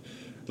on,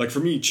 like for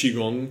me,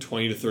 Qigong,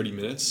 20 to 30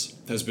 minutes,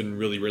 has been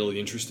really, really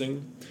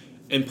interesting.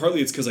 And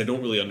partly it's because I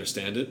don't really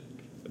understand it.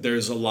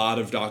 There's a lot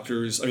of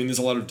there's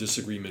a lot of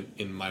disagreement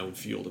in my own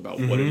field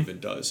about what it even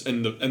does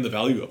and the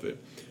value of it.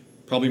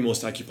 Probably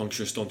most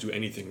acupuncturists don't do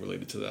anything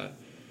related to that.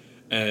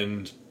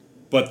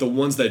 But the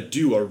ones that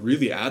do are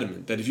really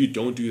adamant that if you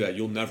don't do that,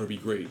 you'll never be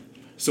great.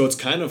 So it's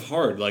kind of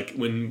hard, like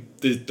when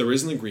there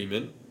is an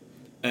agreement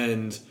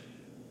and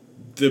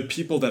the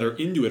people that are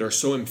into it are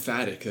so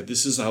emphatic that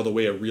this is how the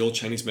way a real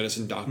Chinese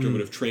medicine doctor would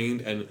have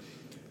trained. And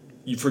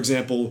you, for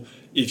example,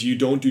 if you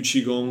don't do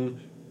Qigong,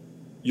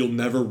 you'll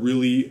never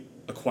really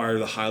acquire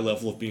the high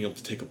level of being able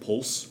to take a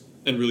pulse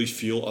and really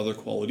feel other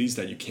qualities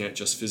that you can't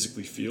just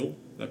physically feel,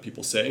 that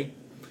people say.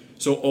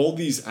 So all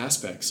these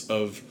aspects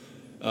of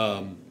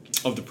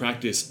the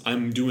practice,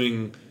 I'm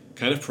doing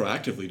kind of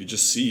proactively to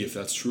just see if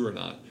that's true or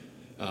not.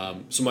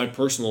 So my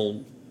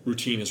personal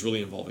routine is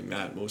really involving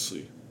that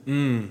mostly.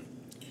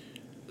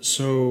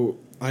 So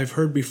I've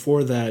heard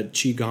before that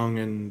Qigong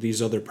and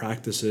these other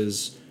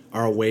practices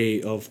are a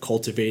way of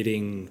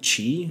cultivating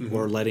qi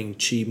or letting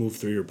qi move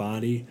through your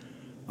body,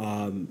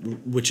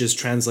 which is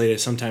translated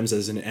sometimes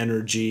as an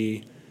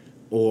energy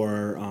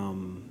or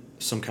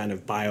some kind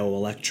of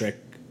bioelectric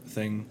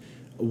thing.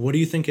 What do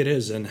you think it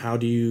is, and how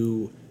do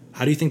you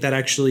think that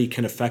actually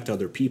can affect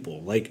other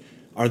people? Like,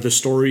 are the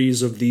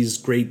stories of these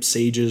great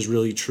sages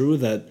really true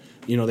that,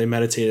 you know, they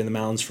meditated in the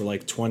mountains for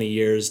like 20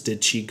 years,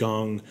 did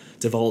Qigong,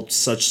 developed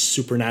such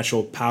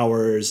supernatural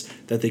powers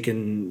that they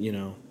can, you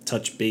know,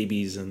 touch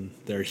babies and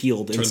they're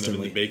healed instantly? Turn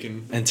them into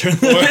bacon. And turn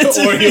them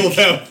or heal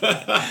them.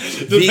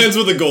 Depends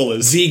what the goal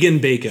is. Vegan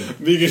bacon.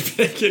 Vegan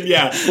bacon,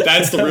 yeah.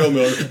 That's the real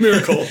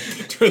miracle.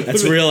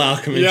 That's real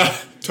alchemy. Yeah.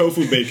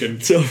 Tofu bacon.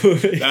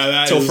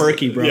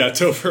 Tofurkey, bro. Yeah,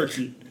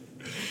 tofurkey.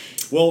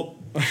 Well,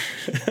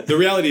 the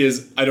reality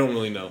is, I don't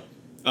really know.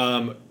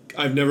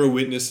 I've never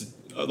witnessed,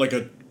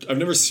 I've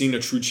never seen a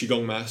true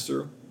Qigong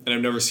master, and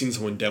I've never seen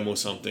someone demo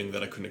something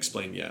that I couldn't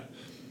explain yet.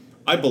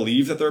 I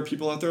believe that there are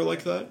people out there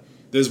like that.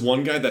 There's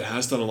one guy that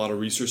has done a lot of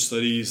research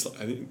studies.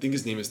 I think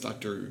his name is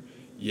Dr.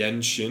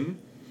 Yen Shin,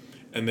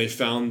 and they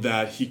found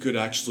that he could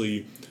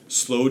actually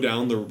slow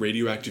down the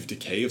radioactive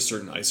decay of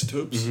certain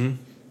isotopes,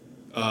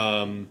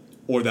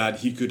 or that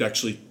he could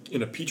actually,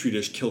 in a petri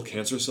dish, kill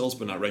cancer cells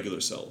but not regular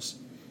cells.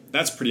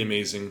 That's pretty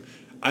amazing.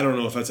 I don't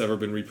know if that's ever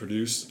been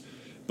reproduced,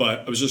 but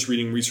I was just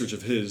reading research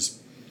of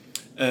his.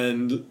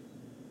 And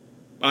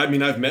I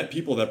mean, I've met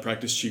people that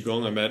practice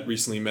Qigong. I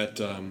recently met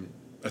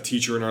a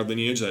teacher in our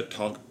lineage that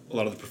taught a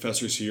lot of the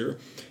professors here.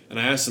 And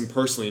I asked him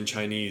personally in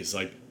Chinese,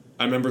 like,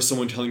 I remember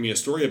someone telling me a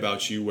story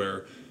about you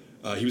where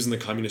he was in the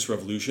Communist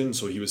Revolution,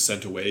 so he was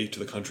sent away to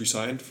the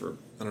countryside for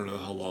I don't know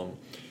how long.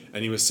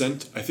 And he was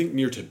sent, I think,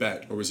 near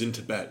Tibet, or was in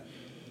Tibet.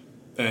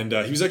 And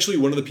he was actually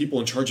one of the people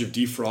in charge of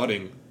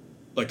defrauding,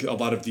 like, a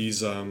lot of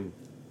these, I don't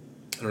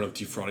know if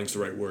defrauding is the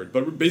right word,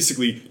 but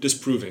basically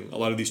disproving a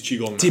lot of these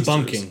Qigong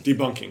masters.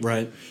 Debunking.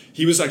 Right.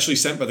 He was actually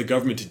sent by the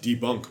government to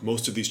debunk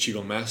most of these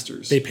Qigong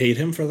masters. They paid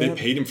him for that? They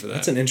paid him for that.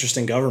 That's an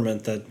interesting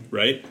government that...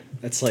 Right?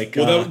 That's like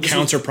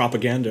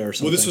counter-propaganda or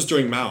something. Well, this was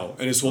during Mao,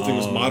 and his whole thing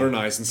was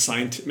modernize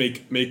and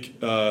make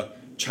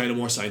China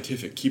more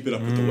scientific, keep it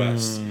up with the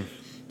West.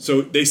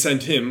 So they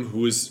sent him, who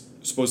was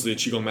supposedly a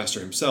Qigong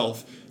master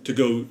himself, to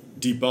go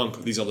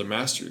debunk these other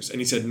masters. And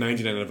he said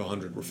 99 out of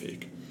 100 were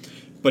fake.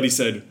 But he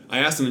said, I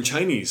asked him in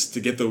Chinese to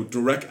get the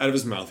direct out of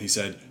his mouth. He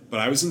said, but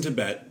I was in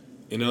Tibet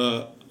in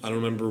I don't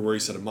remember where he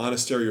said, a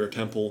monastery or a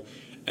temple,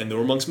 and there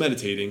were monks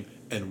meditating,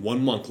 and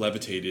one monk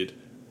levitated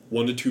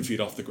 1 to 2 feet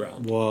off the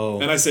ground.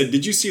 Whoa. And I said,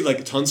 did you see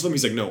like tons of them?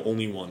 He's like, no,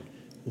 only one.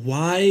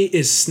 Why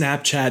is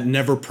Snapchat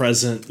never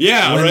present when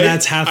right?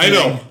 that's happening? I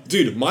know.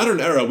 Dude,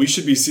 modern era, we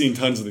should be seeing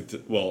tons of a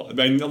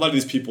lot of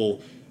these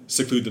people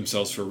seclude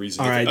themselves for a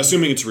reason. All right.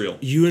 Assuming it's real.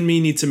 You and me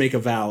need to make a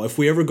vow. If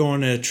we ever go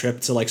on a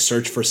trip to like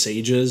search for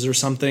sages or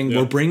something,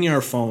 we're bringing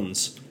our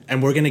phones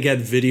and we're going to get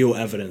video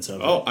evidence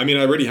of it. Oh, I mean,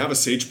 I already have a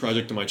sage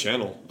project on my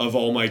channel of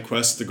all my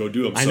quests to go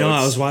do them. I know,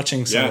 I was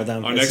watching some of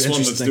them. Our next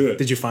one, let's do it.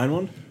 Did you find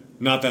one?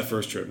 Not that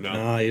first trip, no.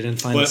 No, you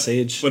didn't find the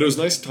sage. But it was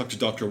nice to talk to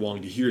Dr.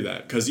 Wong to hear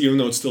that, because even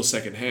though it's still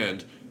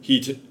secondhand,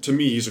 to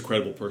me, he's a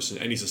credible person,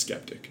 and he's a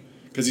skeptic.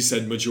 Because he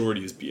said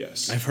majority is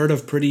BS. I've heard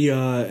of pretty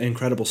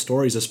incredible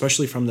stories,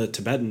 especially from the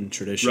Tibetan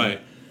tradition.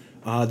 Right.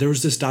 There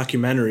was this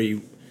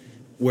documentary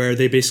where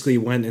they basically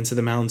went into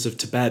the mountains of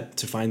Tibet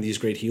to find these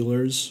great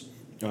healers,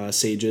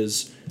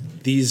 sages.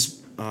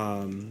 These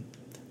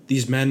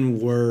men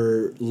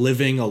were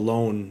living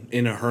alone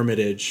in a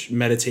hermitage,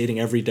 meditating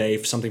every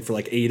day, something for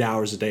like 8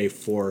 hours a day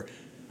for,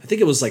 I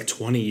think it was like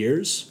 20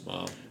 years.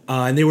 Wow.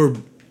 And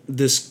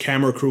this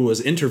camera crew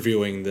was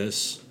interviewing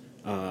this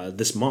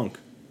monk.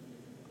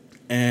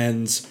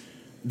 And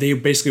they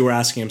basically were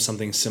asking him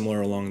something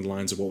similar along the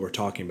lines of what we're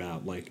talking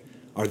about. Like,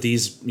 are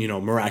these,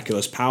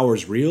 miraculous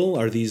powers real?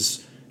 Are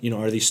these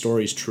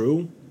stories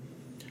true?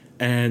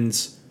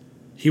 And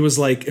he was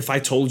like, if I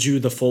told you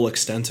the full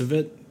extent of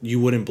it, you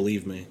wouldn't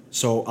believe me.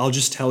 So I'll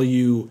just tell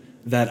you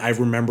that I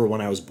remember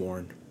when I was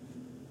born.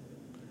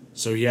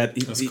 So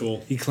That's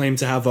cool. He claimed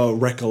to have a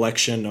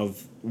recollection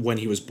of when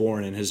he was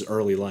born in his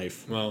early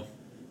life. Wow.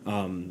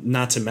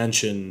 Not to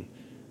mention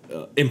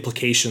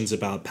implications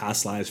about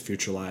past lives,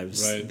 future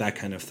lives, right. That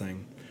kind of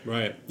thing.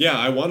 Right. Yeah,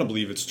 I want to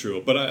believe it's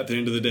true, but at the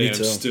end of the day,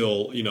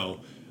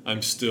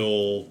 I'm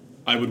still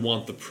I would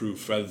want the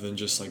proof rather than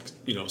just like,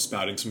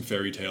 spouting some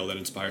fairy tale that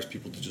inspires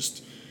people to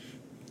just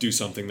do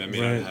something that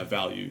may not have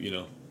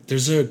value.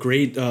 There's a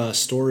great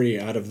story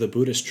out of the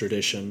Buddhist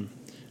tradition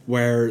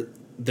where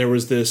there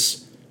was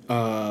this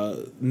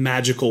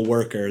magical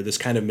worker, this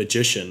kind of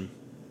magician,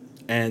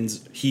 and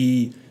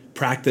he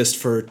practiced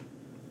for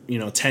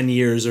 10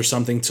 years or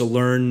something to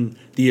learn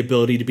the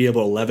ability to be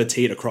able to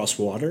levitate across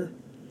water.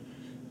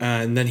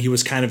 And then he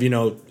was kind of,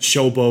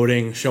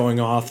 showboating, showing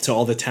off to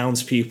all the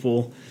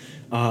townspeople.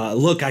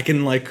 Look, I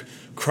can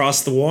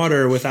cross the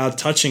water without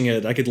touching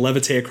it. I could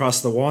levitate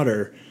across the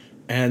water.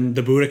 And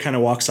the Buddha kind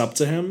of walks up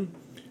to him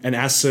and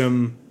asks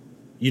him,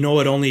 it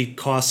only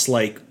costs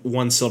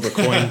 1 silver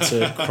coin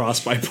to cross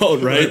by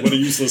boat, right? What a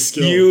useless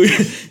skill.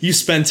 You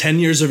spend 10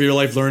 years of your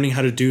life learning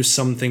how to do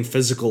something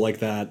physical like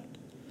that.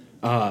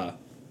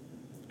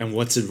 And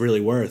what's it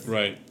really worth?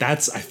 Right. I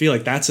feel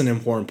like that's an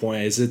important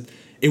point.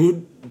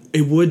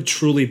 It would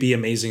truly be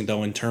amazing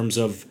though in terms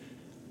of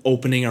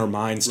opening our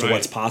minds to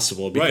what's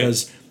possible,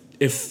 because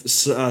if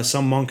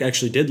some monk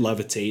actually did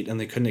levitate and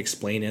they couldn't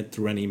explain it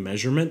through any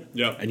measurement,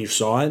 and you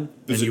saw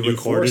it There's and you a new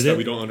recorded force it, that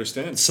we don't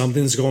understand.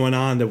 Something's going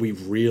on that we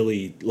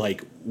really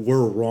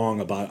we're wrong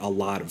about a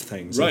lot of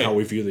things and how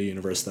we view the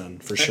universe then,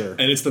 for sure.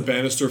 And it's the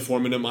Bannister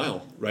 4-minute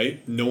mile,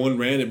 right? No one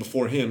ran it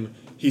before him.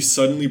 He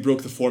suddenly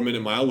broke the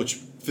 4-minute mile, which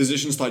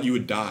physicians thought you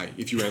would die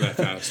if you ran that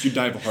fast. You'd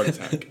die of a heart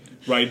attack,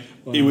 right?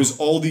 Wow. It was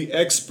all the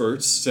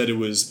experts said it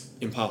was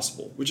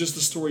impossible, which is the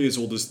story as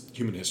old as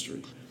human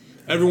history.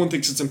 Everyone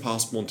thinks it's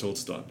impossible until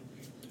it's done,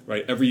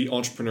 right? Every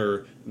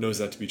entrepreneur knows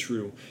that to be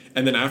true.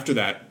 And then after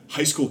that,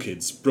 high school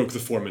kids broke the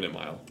 4-minute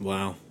mile.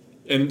 Wow.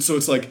 And so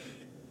it's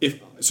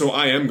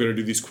I am going to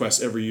do these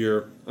quests every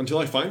year until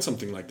I find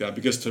something like that,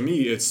 because to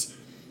me, it's,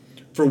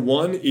 for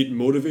one, it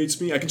motivates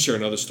me. I can share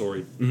another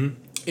story. Mm-hmm.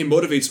 It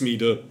motivates me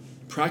to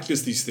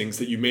practice these things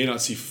that you may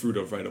not see fruit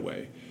of right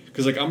away.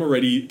 Because I'm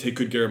already take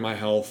good care of my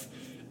health,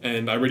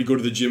 and I already go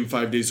to the gym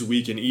 5 days a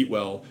week and eat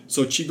well.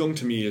 So Qigong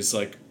to me is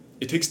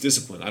it takes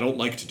discipline. I don't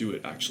like to do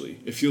it, actually.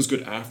 It feels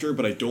good after,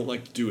 but I don't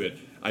like to do it.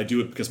 I do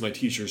it because my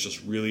teachers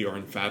just really are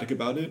emphatic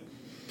about it.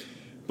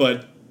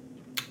 But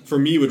for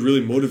me, it would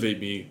really motivate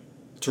me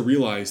to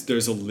realize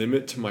there's a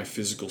limit to my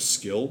physical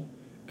skill,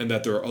 and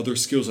that there are other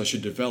skills I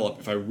should develop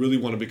if I really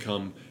want to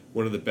become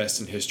one of the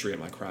best in history at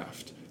my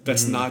craft.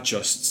 That's not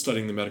just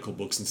studying the medical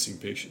books and seeing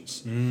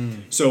patients.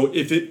 So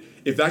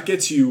if that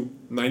gets you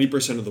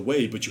 90% of the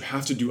way, but you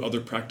have to do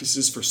other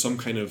practices for some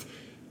kind of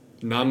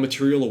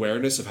non-material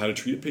awareness of how to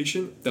treat a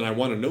patient, then I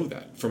want to know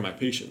that for my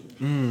patient.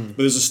 But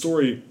there's a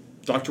story,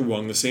 Dr.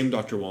 Wong, the same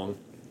Dr. Wong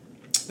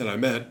that I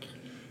met,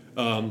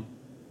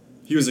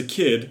 he was a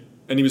kid,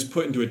 and he was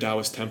put into a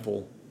Taoist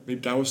temple,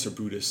 maybe Taoist or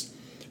Buddhist,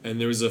 and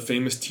there was a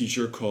famous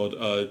teacher called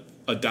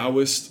a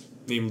Taoist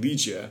named Li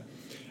Jie,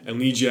 and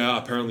Li Jie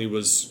apparently he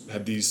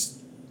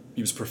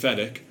was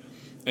prophetic,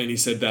 and he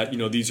said that,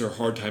 these are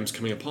hard times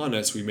coming upon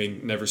us, we may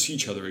never see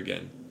each other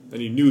again.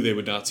 And he knew they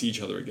would not see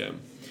each other again.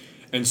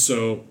 And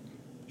so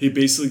he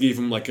basically gave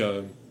him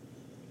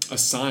a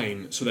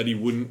sign so that he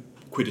wouldn't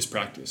quit his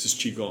practice, his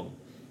Qigong.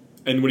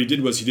 And what he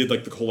did was he did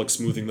the whole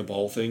smoothing the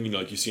ball thing,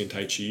 like you see in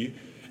Tai Chi,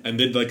 and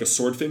did a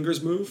sword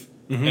fingers move,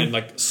 and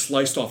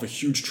sliced off a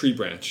huge tree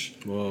branch.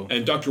 Whoa.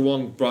 And Dr.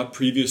 Wong brought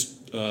previous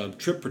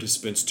trip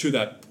participants to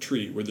that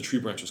tree where the tree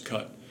branch was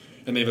cut.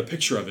 And they have a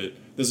picture of it.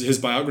 His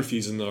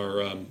biographies in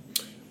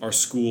our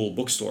school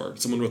bookstore.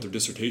 Someone wrote their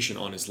dissertation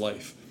on his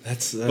life.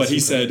 That's but he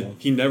incredible. said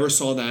he never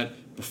saw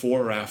that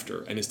before or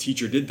after. And his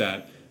teacher did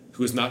that,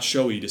 who was not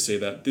showy, to say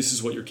that this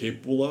is what you're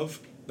capable of.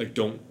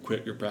 Don't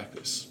quit your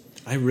practice.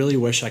 I really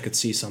wish I could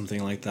see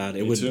something like that.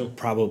 It Me would too.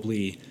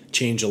 Probably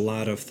change a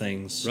lot of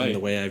things in the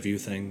way I view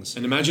things.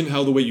 And imagine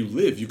how the way you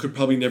live, you could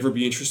probably never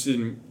be interested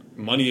in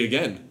money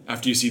again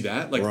after you see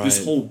that.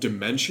 This whole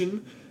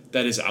dimension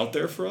that is out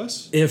there for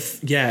us.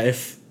 If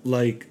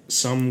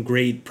some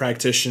great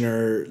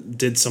practitioner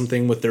did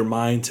something with their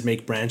mind to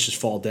make branches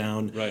fall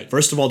down. Right.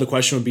 First of all, the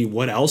question would be,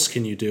 what else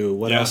can you do?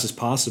 What else is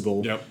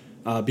possible?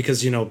 Yep.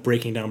 Because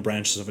breaking down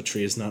branches of a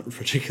tree is not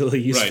particularly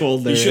useful.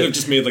 Right. You should have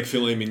just made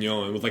filet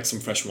mignon with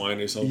some fresh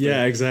wine or something.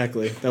 Yeah,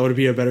 exactly. That would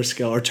be a better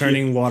skill. Or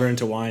turning water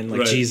into wine,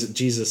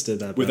 Jesus did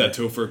that. With that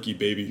tofurkey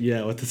baby.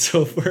 Yeah, with the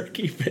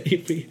tofurkey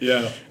baby.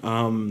 Yeah.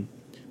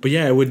 But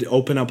yeah, it would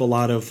open up a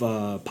lot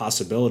of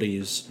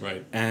possibilities.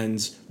 Right.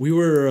 And we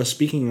were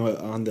speaking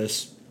on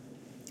this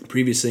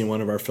previously in one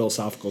of our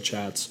philosophical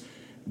chats,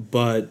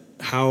 but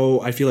how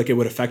I feel like it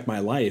would affect my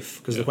life.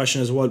 Because the question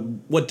is,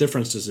 what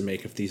difference does it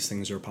make if these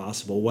things are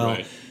possible? Well,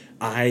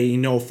 I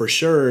know for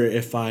sure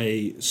if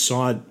I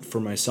saw it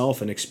for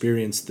myself and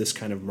experienced this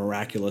kind of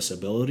miraculous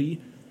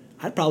ability,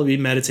 I'd probably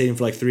be meditating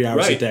for 3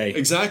 hours a day.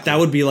 Exactly. That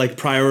would be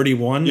priority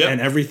one, and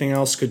everything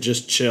else could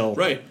just chill.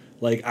 Right.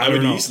 I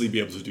would easily be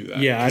able to do that.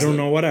 Yeah, I don't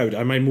know what I would.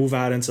 I might move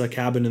out into a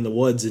cabin in the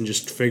woods and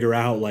just figure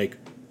out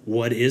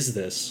what is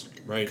this?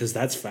 Right. Because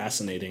that's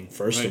fascinating,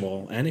 first of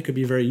all, and it could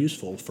be very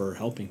useful for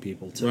helping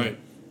people too. Right.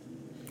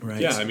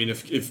 Right. Yeah, I mean,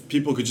 if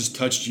people could just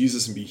touch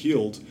Jesus and be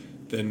healed,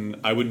 then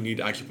I wouldn't need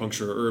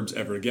acupuncture or herbs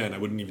ever again. I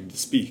wouldn't even need to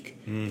speak.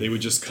 They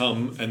would just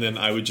come, and then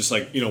I would just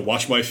like,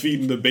 wash my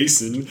feet in the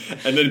basin, and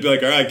then it'd be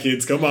like, all right,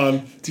 kids, come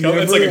on.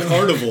 It's like a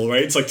carnival,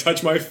 right? It's like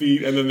touch my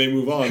feet, and then they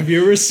move on. Have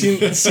you ever seen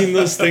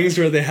those things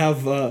where they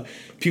have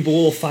people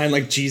will find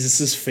like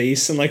Jesus's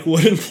face in like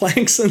wooden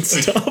planks and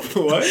stuff?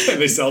 What?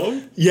 They sell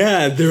them?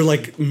 Yeah, they're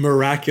like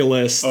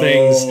miraculous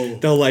things.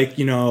 They'll like,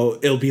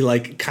 it'll be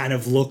like kind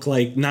of look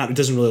like, it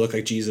doesn't really look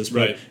like Jesus,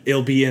 but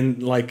it'll be in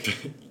like,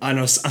 I don't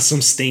know,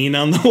 some stain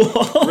on the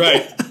wall.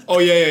 Right. Oh,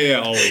 yeah,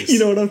 always. You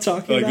know what I'm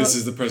talking about? Like, this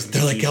is the presence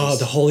They're of like, Jesus. oh,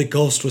 the Holy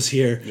Ghost was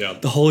here. Yeah.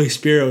 The Holy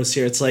Spirit was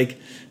here. It's like,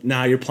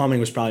 nah, your plumbing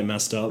was probably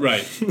messed up.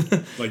 Right.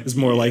 Like, it's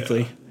more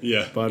likely.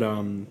 Yeah. But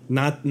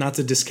not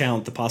to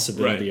discount the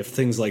possibility of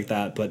things like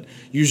that, but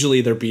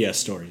usually they're BS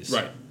stories.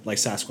 Right. Like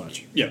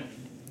Sasquatch. Yeah.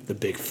 The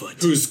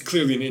Bigfoot. Who's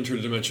clearly an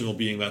interdimensional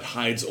being that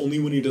hides only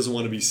when he doesn't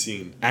want to be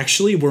seen.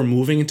 Actually, we're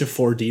moving into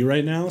 4D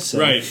right now. So.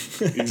 Right.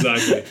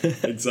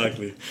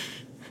 Exactly.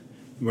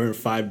 We're in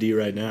 5D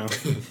right now.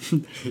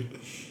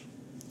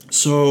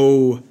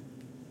 So,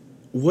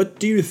 what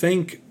do you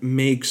think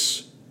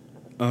makes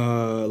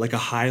like a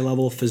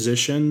high-level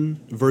physician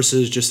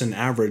versus just an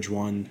average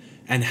one,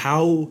 and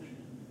how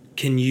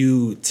can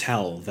you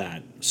tell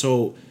that?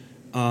 So,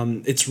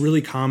 it's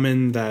really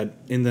common that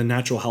in the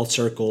natural health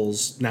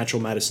circles,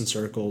 natural medicine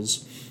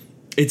circles,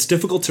 it's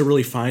difficult to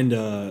really find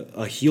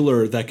a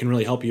healer that can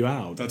really help you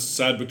out. That's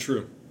sad but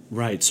true.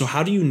 Right. So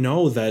how do you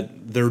know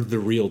that they're the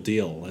real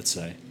deal, let's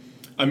say?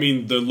 I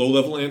mean, the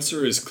low-level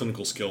answer is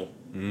clinical skill.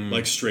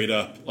 Like, straight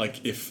up.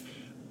 Like, if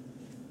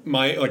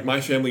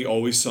my family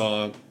always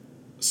saw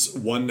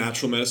one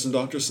natural medicine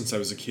doctor since I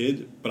was a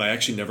kid, but I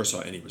actually never saw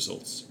any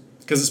results.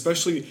 Because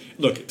especially,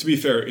 look, to be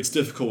fair, it's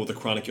difficult with a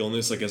chronic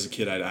illness. Like, as a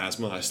kid, I had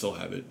asthma. I still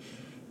have it.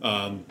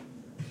 And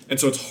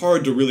so it's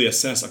hard to really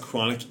assess a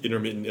chronic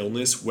intermittent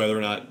illness, whether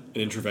or not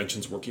an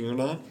intervention's working or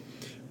not.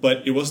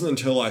 But it wasn't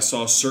until I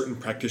saw certain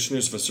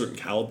practitioners of a certain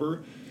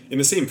caliber, in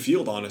the same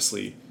field,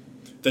 honestly,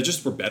 that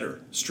just were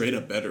better, straight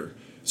up better.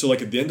 So,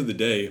 like, at the end of the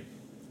day,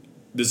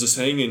 there's a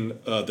saying in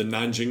the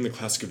Nanjing, the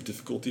Classic of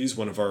Difficulties,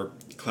 one of our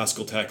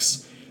classical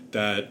texts,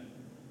 that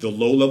the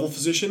low-level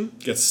physician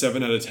gets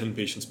 7 out of 10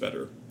 patients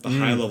better. The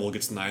high level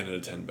gets 9 out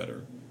of 10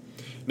 better.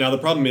 Now, the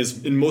problem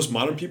is, in most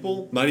modern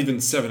people, not even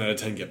 7 out of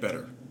 10 get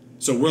better.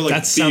 So we're like,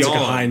 that sounds like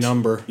a high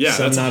number. Yeah,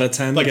 7 out of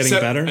 10 like getting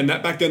better? And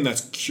that back then,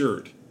 that's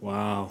cured.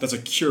 Wow. That's a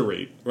cure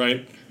rate,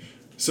 right?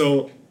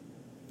 So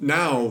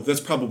now,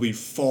 that's probably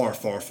far,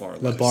 far, far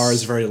less. The bar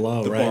is very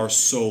low, right? The bar is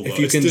so low. If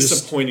you can it's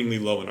disappointingly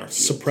low in our field.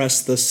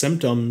 Suppress the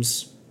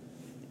symptoms,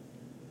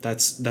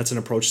 that's an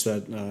approach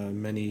that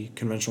many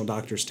conventional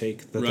doctors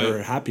take that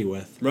they're happy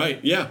with. Right,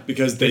 yeah,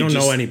 because they don't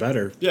know any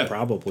better, yeah,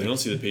 probably. They don't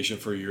see the patient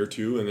for a year or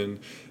two, and then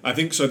I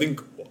think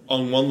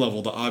on one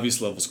level, the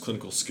obvious level is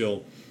clinical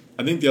skill.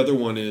 I think the other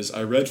one is,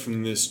 I read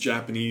from this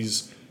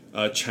Japanese,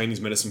 Chinese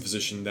medicine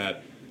physician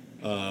that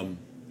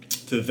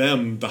to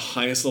them, the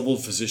highest level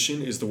of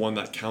physician is the one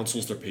that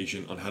counsels their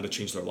patient on how to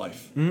change their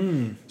life.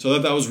 So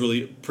that was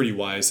really pretty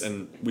wise,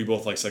 and we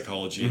both like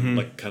psychology and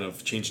like kind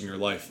of changing your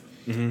life.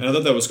 And I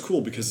thought that was cool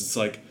because it's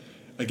like,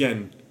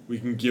 again, we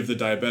can give the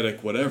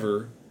diabetic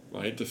whatever,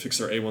 right, to fix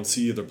their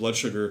A1C or their blood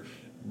sugar,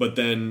 but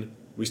then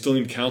we still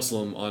need to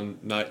counsel them on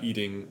not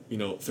eating,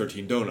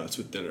 13 donuts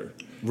with dinner.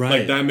 Right.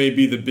 Like, that may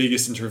be the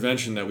biggest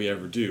intervention that we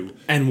ever do.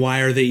 And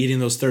why are they eating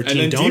those 13 and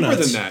then donuts?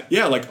 Deeper than that.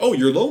 Yeah, like, oh,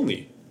 you're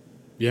lonely.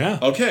 Yeah.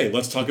 Okay,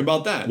 let's talk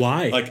about that.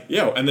 Why? Like,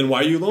 yeah, and then why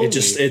are you lonely?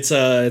 It's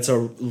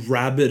a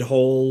rabbit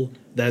hole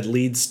that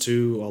leads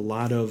to a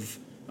lot of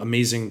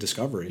amazing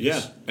discoveries.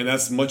 Yeah, and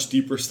that's much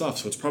deeper stuff.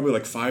 So it's probably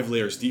like 5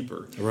 layers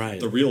deeper. Right.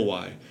 The real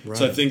why. Right.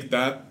 So I think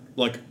that,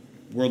 like,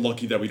 we're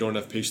lucky that we don't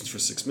have patients for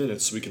 6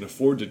 minutes, so we can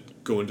afford to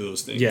go into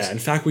those things. Yeah, in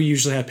fact, we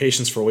usually have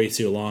patients for way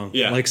too long.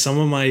 Yeah. Like some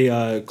of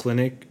my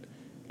clinic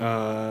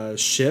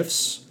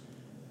shifts,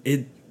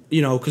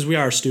 because we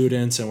are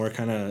students and we're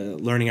kind of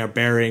learning our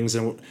bearings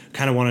and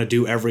kind of want to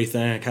do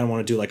everything. I kind of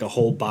want to do like a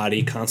whole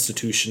body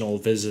constitutional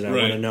visit. I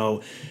want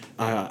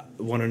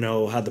to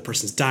know how the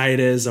person's diet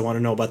is. I want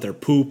to know about their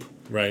poop.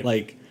 Right.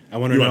 Like I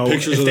want to know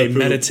if they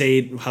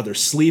meditate, how their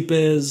sleep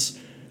is,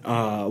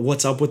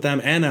 what's up with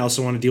them, and I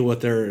also want to deal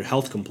with their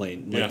health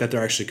complaint that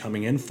they're actually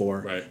coming in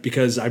for. Right.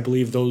 Because I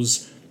believe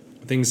those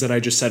things that I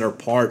just said are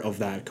part of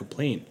that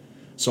complaint.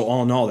 So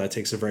all in all, that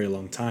takes a very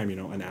long time.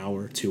 An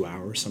hour, 2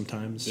 hours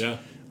sometimes. Yeah.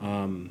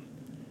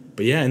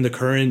 But yeah, in the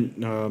current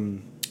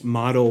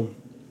model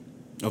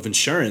of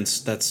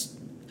insurance,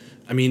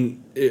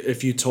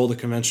 if you told a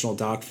conventional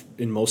doc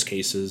in most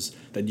cases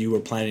that you were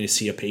planning to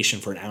see a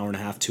patient for an hour and a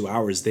half, 2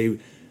 hours,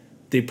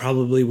 they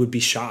probably would be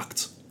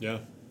shocked. Yeah.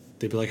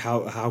 They'd be like,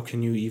 how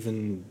can you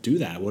even do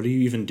that? What do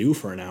you even do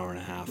for an hour and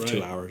a half,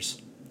 2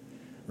 hours?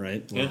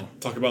 Right? Well, yeah.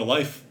 Talk about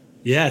life.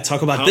 Yeah,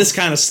 talk about this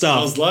kind of stuff.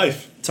 How's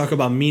life? Talk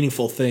about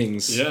meaningful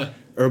things. Yeah.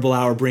 Herbal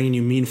Hour bringing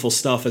you meaningful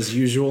stuff as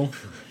usual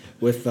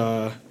with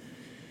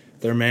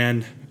their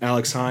man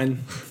Alex Hine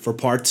for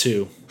part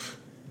 2.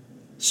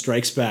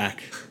 Strikes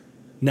back.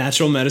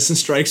 Natural medicine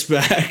strikes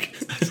back.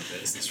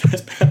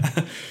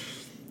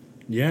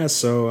 Yeah,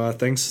 so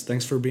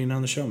thanks for being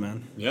on the show,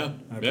 man. Yeah,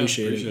 I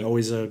appreciate it.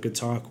 Always a good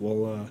talk.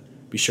 We'll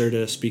be sure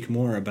to speak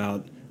more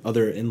about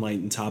other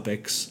enlightened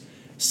topics,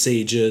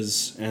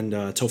 sages, and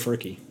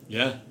tofurkey.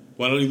 Yeah.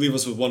 Why don't you leave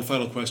us with one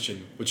final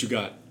question? What you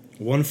got?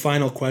 One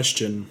final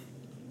question.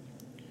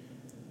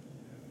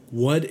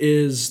 What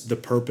is the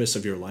purpose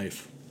of your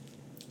life?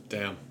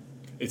 Damn.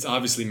 It's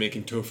obviously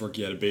making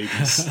tofurkey out of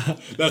babies.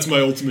 That's my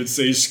ultimate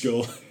sage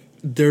skill.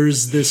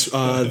 There's this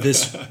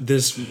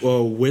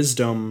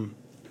wisdom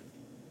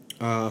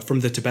from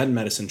the Tibetan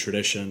medicine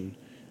tradition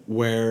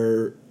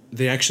where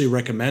they actually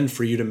recommend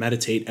for you to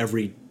meditate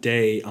every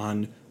day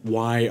on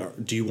why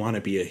do you want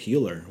to be a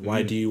healer?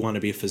 Why do you want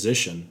to be a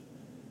physician?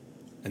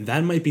 And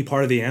that might be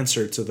part of the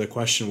answer to the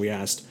question we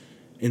asked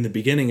in the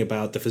beginning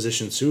about the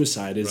physician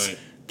suicide is Right.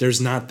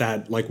 There's not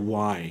that, like,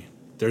 why.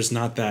 There's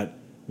not that,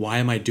 why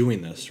am I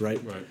doing this,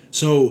 right? Right.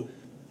 So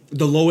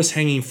the lowest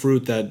hanging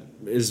fruit that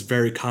is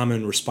very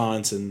common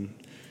response, and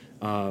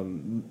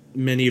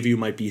many of you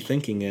might be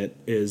thinking it,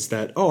 is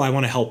that, oh, I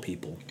want to help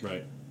people.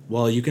 Right.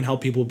 Well, you can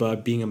help people by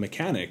being a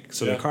mechanic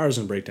so Yeah. their car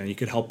doesn't break down. You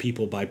could help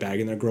people by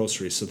bagging their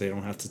groceries so they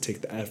don't have to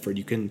take the effort.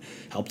 You can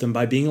help them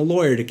by being a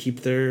lawyer to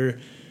keep their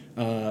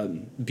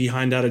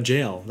behind out of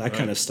jail, that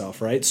kind of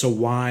stuff, right? So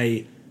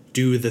why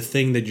do the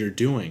thing that you're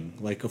doing?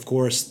 Like, of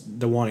course,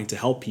 the wanting to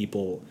help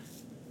people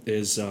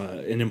is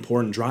an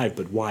important drive,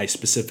 but why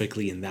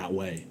specifically in that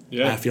way?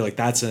 Yeah. I feel like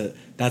that's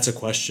a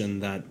question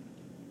that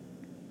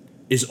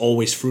is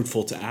always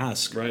fruitful to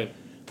ask, Right.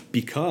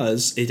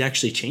 because it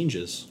actually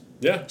changes.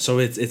 Yeah. So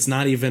it's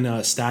not even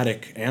a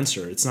static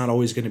answer. It's not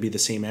always going to be the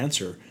same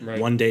answer. Right.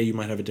 One day you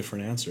might have a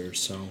different answer.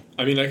 So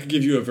I mean, I could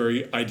give you a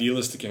very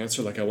idealistic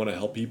answer, like I want to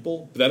help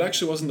people, but that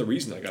actually wasn't the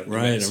reason I got into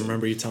right, I medicine.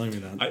 remember you telling me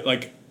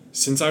that.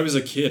 Since I was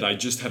a kid, I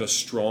just had a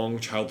strong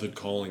childhood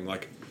calling.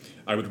 Like,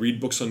 I would read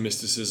books on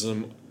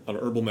mysticism, on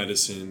herbal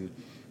medicine.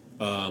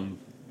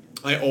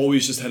 I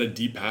always just had a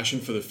deep passion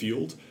for the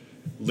field.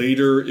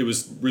 Later, it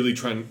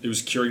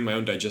was curing my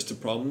own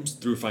digestive problems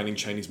through finding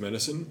Chinese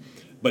medicine.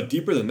 But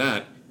deeper than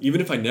that,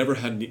 even if I never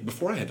had,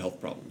 before I had health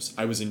problems,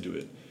 I was into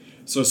it.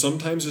 So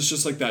sometimes it's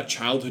just like that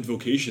childhood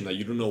vocation that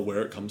you don't know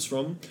where it comes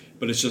from,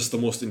 but it's just the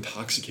most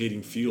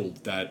intoxicating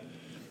field that,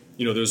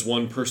 there's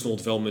one personal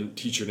development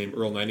teacher named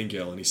Earl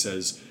Nightingale, and he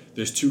says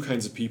there's two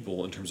kinds of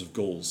people in terms of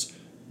goals: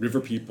 river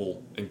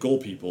people and goal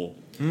people.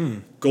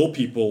 Goal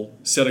people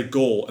set a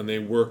goal and they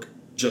work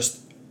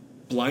just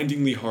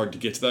blindingly hard to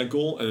get to that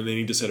goal, and then they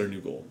need to set a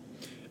new goal.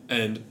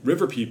 And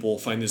river people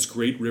find this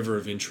great river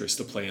of interest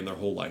to play in their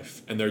whole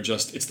life, and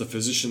it's the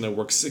physician that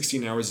works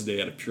 16 hours a day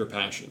out of pure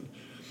passion.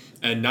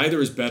 And neither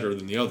is better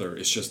than the other.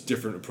 It's just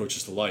different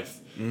approaches to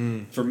life.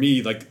 For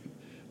me, like,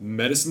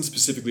 medicine,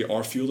 specifically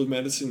our field of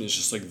medicine, is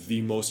just like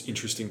the most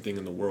interesting thing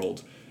in the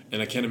world.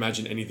 And I can't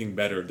imagine anything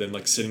better than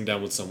like sitting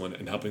down with someone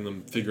and helping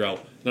them figure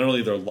out not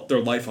only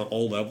their life on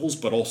all levels,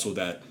 but also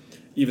that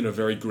even a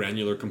very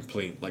granular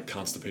complaint like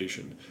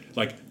constipation.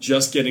 Like,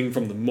 just getting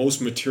from the most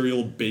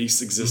material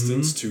base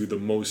existence to the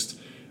most,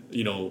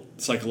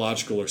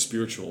 psychological or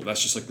spiritual.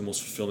 That's just like the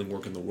most fulfilling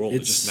work in the world.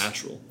 It's just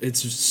natural.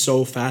 It's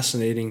so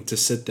fascinating to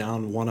sit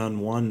down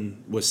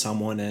one-on-one with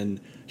someone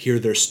and hear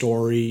their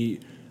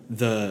story,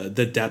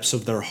 the depths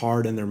of their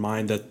heart and their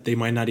mind that they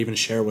might not even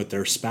share with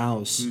their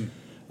spouse.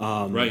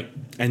 Right.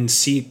 And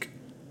seek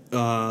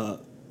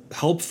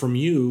help from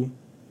you.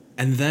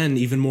 And then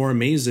even more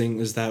amazing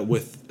is that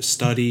with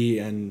study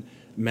and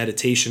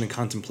meditation and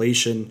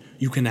contemplation,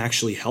 you can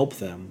actually help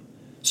them.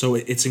 So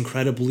it's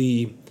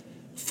incredibly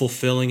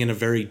fulfilling in a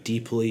very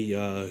deeply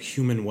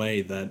human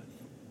way that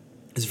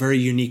is a very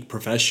unique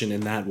profession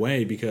in that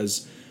way,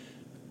 because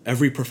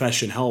every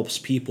profession helps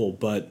people,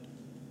 but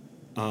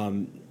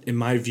in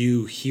my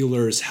view,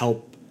 healers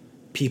help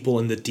people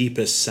in the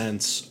deepest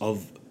sense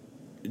of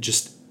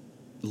just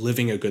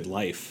living a good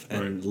life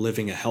and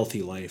living a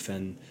healthy life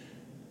and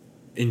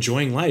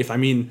enjoying life. I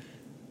mean,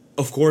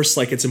 of course,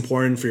 like, it's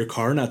important for your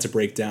car not to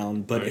break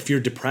down, but if you're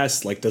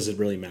depressed, like, does it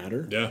really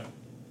matter? Yeah.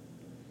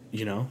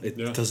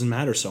 It doesn't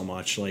matter so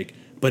much. Like,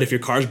 but if your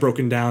car's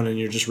broken down and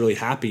you're just really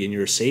happy and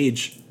you're a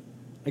sage,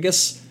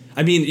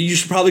 I mean, you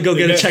should probably go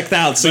get it checked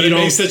out so you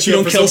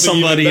don't kill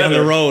somebody on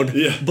the road.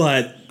 Yeah.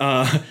 But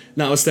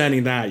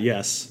notwithstanding that,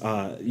 yes,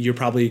 you're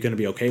probably going to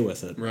be okay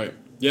with it. Right.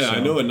 Yeah, So- I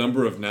know a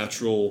number of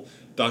natural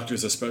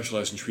doctors that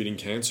specialize in treating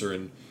cancer,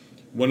 and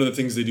one of the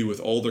things they do with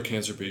all their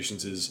cancer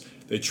patients is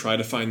they try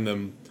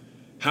to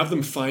have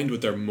them find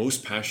what they're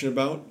most passionate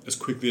about as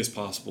quickly as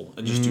possible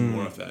and just do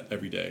more of that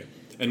every day.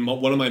 And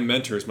one of my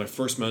mentors, my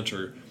first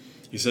mentor,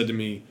 he said to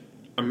me,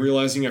 I'm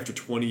realizing after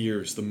 20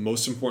 years, the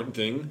most important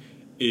thing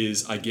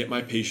is I get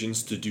my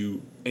patients to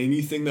do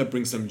anything that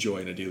brings them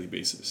joy on a daily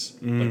basis.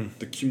 Like,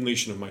 the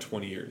accumulation of my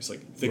 20 years.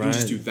 Like, if they can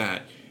just do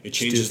that, it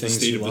changes the things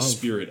state you of the love.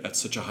 spirit at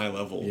such a high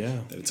level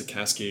that it's a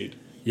cascade.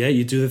 Yeah,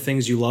 you do the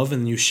things you love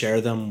and you share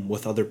them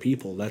with other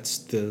people. That's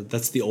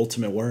the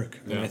ultimate work.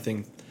 And I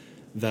think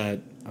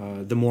that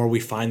the more we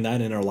find that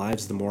in our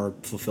lives, the more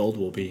fulfilled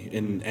we'll be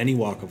in any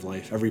walk of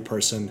life. Every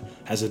person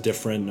has a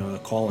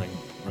different calling,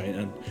 right?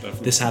 And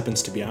Definitely. this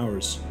happens to be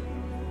ours.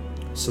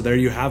 So there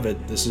you have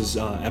it. This is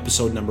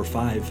episode number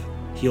 5,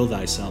 Heal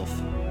Thyself.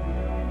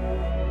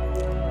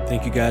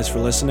 Thank you guys for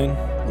listening.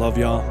 Love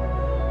y'all.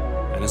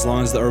 And as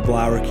long as the Herbal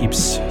Hour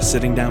keeps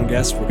sitting down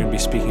guests, we're going to be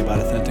speaking about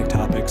authentic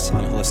topics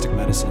on holistic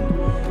medicine.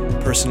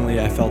 Personally,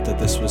 I felt that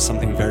this was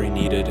something very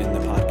needed in the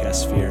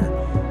podcast sphere,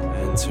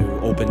 and to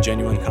open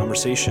genuine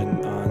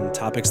conversation on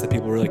topics that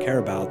people really care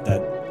about,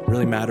 that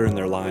really matter in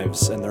their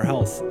lives and their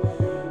health.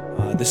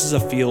 This is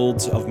a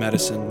field of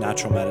medicine,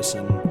 natural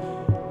medicine,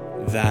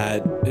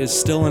 that is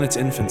still in its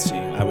infancy,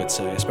 I would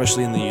say,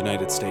 especially in the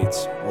United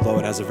States, although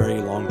it has a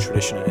very long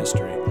tradition and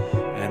history.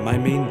 And my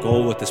main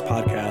goal with this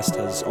podcast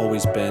has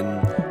always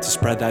been to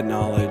spread that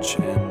knowledge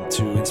and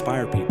to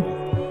inspire people.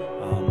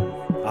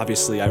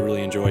 Obviously, I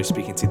really enjoy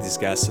speaking to these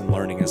guests and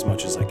learning as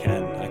much as I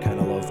can. I kind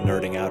of love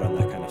nerding out on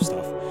that kind of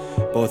stuff.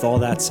 But with all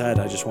that said,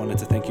 I just wanted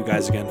to thank you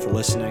guys again for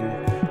listening.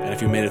 And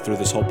if you made it through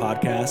this whole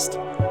podcast,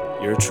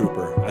 you're a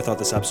trooper. I thought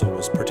this episode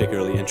was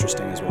particularly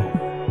interesting as well.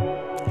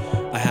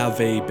 I have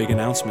a big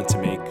announcement to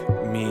make.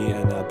 Me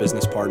and a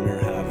business partner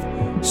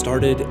have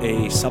started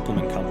a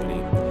supplement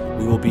company.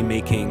 We will be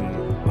making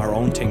our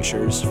own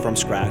tinctures from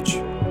scratch,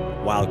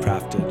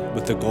 wildcrafted,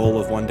 with the goal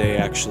of one day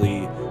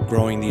actually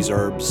growing these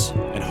herbs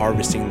and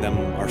harvesting them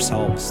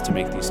ourselves to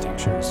make these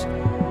tinctures.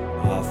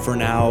 For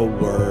now,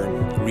 we're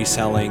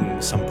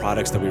reselling some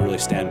products that we really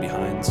stand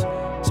behind,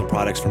 some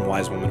products from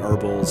Wise Women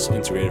Herbals,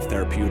 Integrative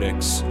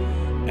Therapeutics,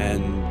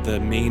 and the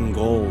main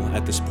goal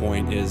at this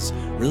point is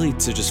really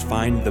to just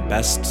find the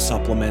best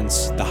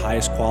supplements, the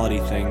highest quality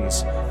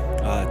things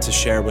to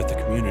share with the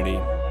community,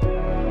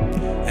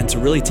 and to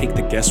really take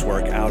the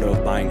guesswork out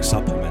of buying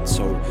supplements.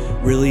 So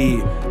really,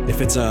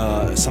 if it's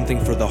something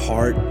for the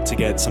heart, to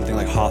get something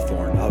like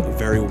hawthorn, a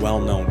very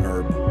well-known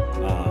herb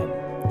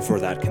for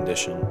that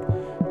condition.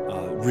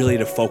 Really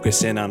to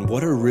focus in on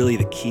what are really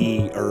the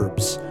key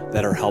herbs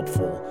that are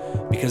helpful,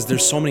 because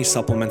there's so many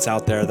supplements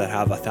out there that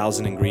have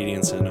 1,000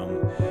 ingredients in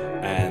them,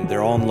 and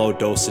they're all in low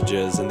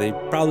dosages, and they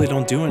probably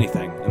don't do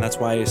anything, and that's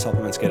why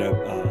supplements get a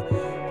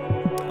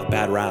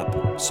bad rap.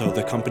 So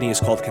the company is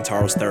called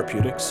Kentaros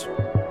Therapeutics,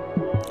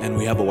 and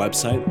we have a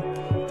website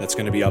that's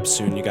going to be up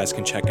soon. You guys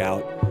can check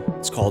out.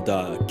 It's called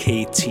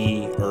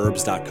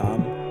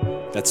ktherbs.com.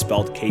 That's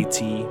spelled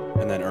KT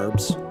and then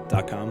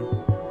herbs.com.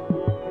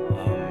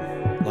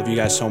 Love you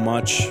guys so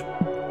much.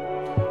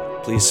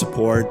 Please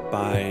support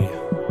by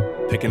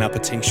picking up a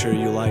tincture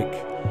you like.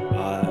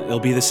 It'll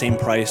be the same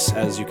price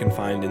as you can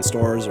find in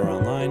stores or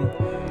online.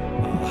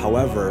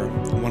 However,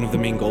 one of the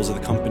main goals of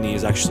the company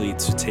is actually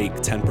to take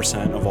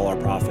 10% of all our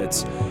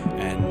profits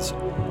and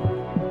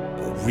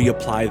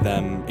reapply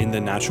them in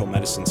the natural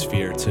medicine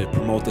sphere to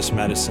promote this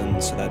medicine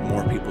so that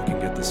more people can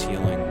get this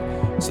healing.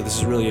 So this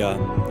is really a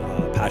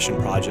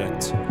passion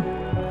project,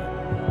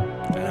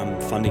 and I'm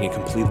funding it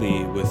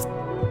completely with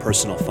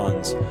personal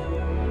funds.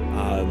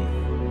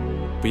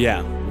 But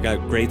yeah, we got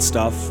great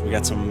stuff. We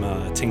got some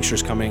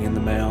tinctures coming in the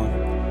mail.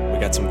 We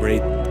got some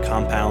great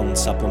compound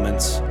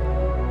supplements.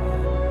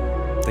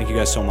 Thank you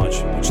guys so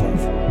much. Much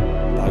love.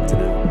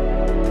 Bogdan out.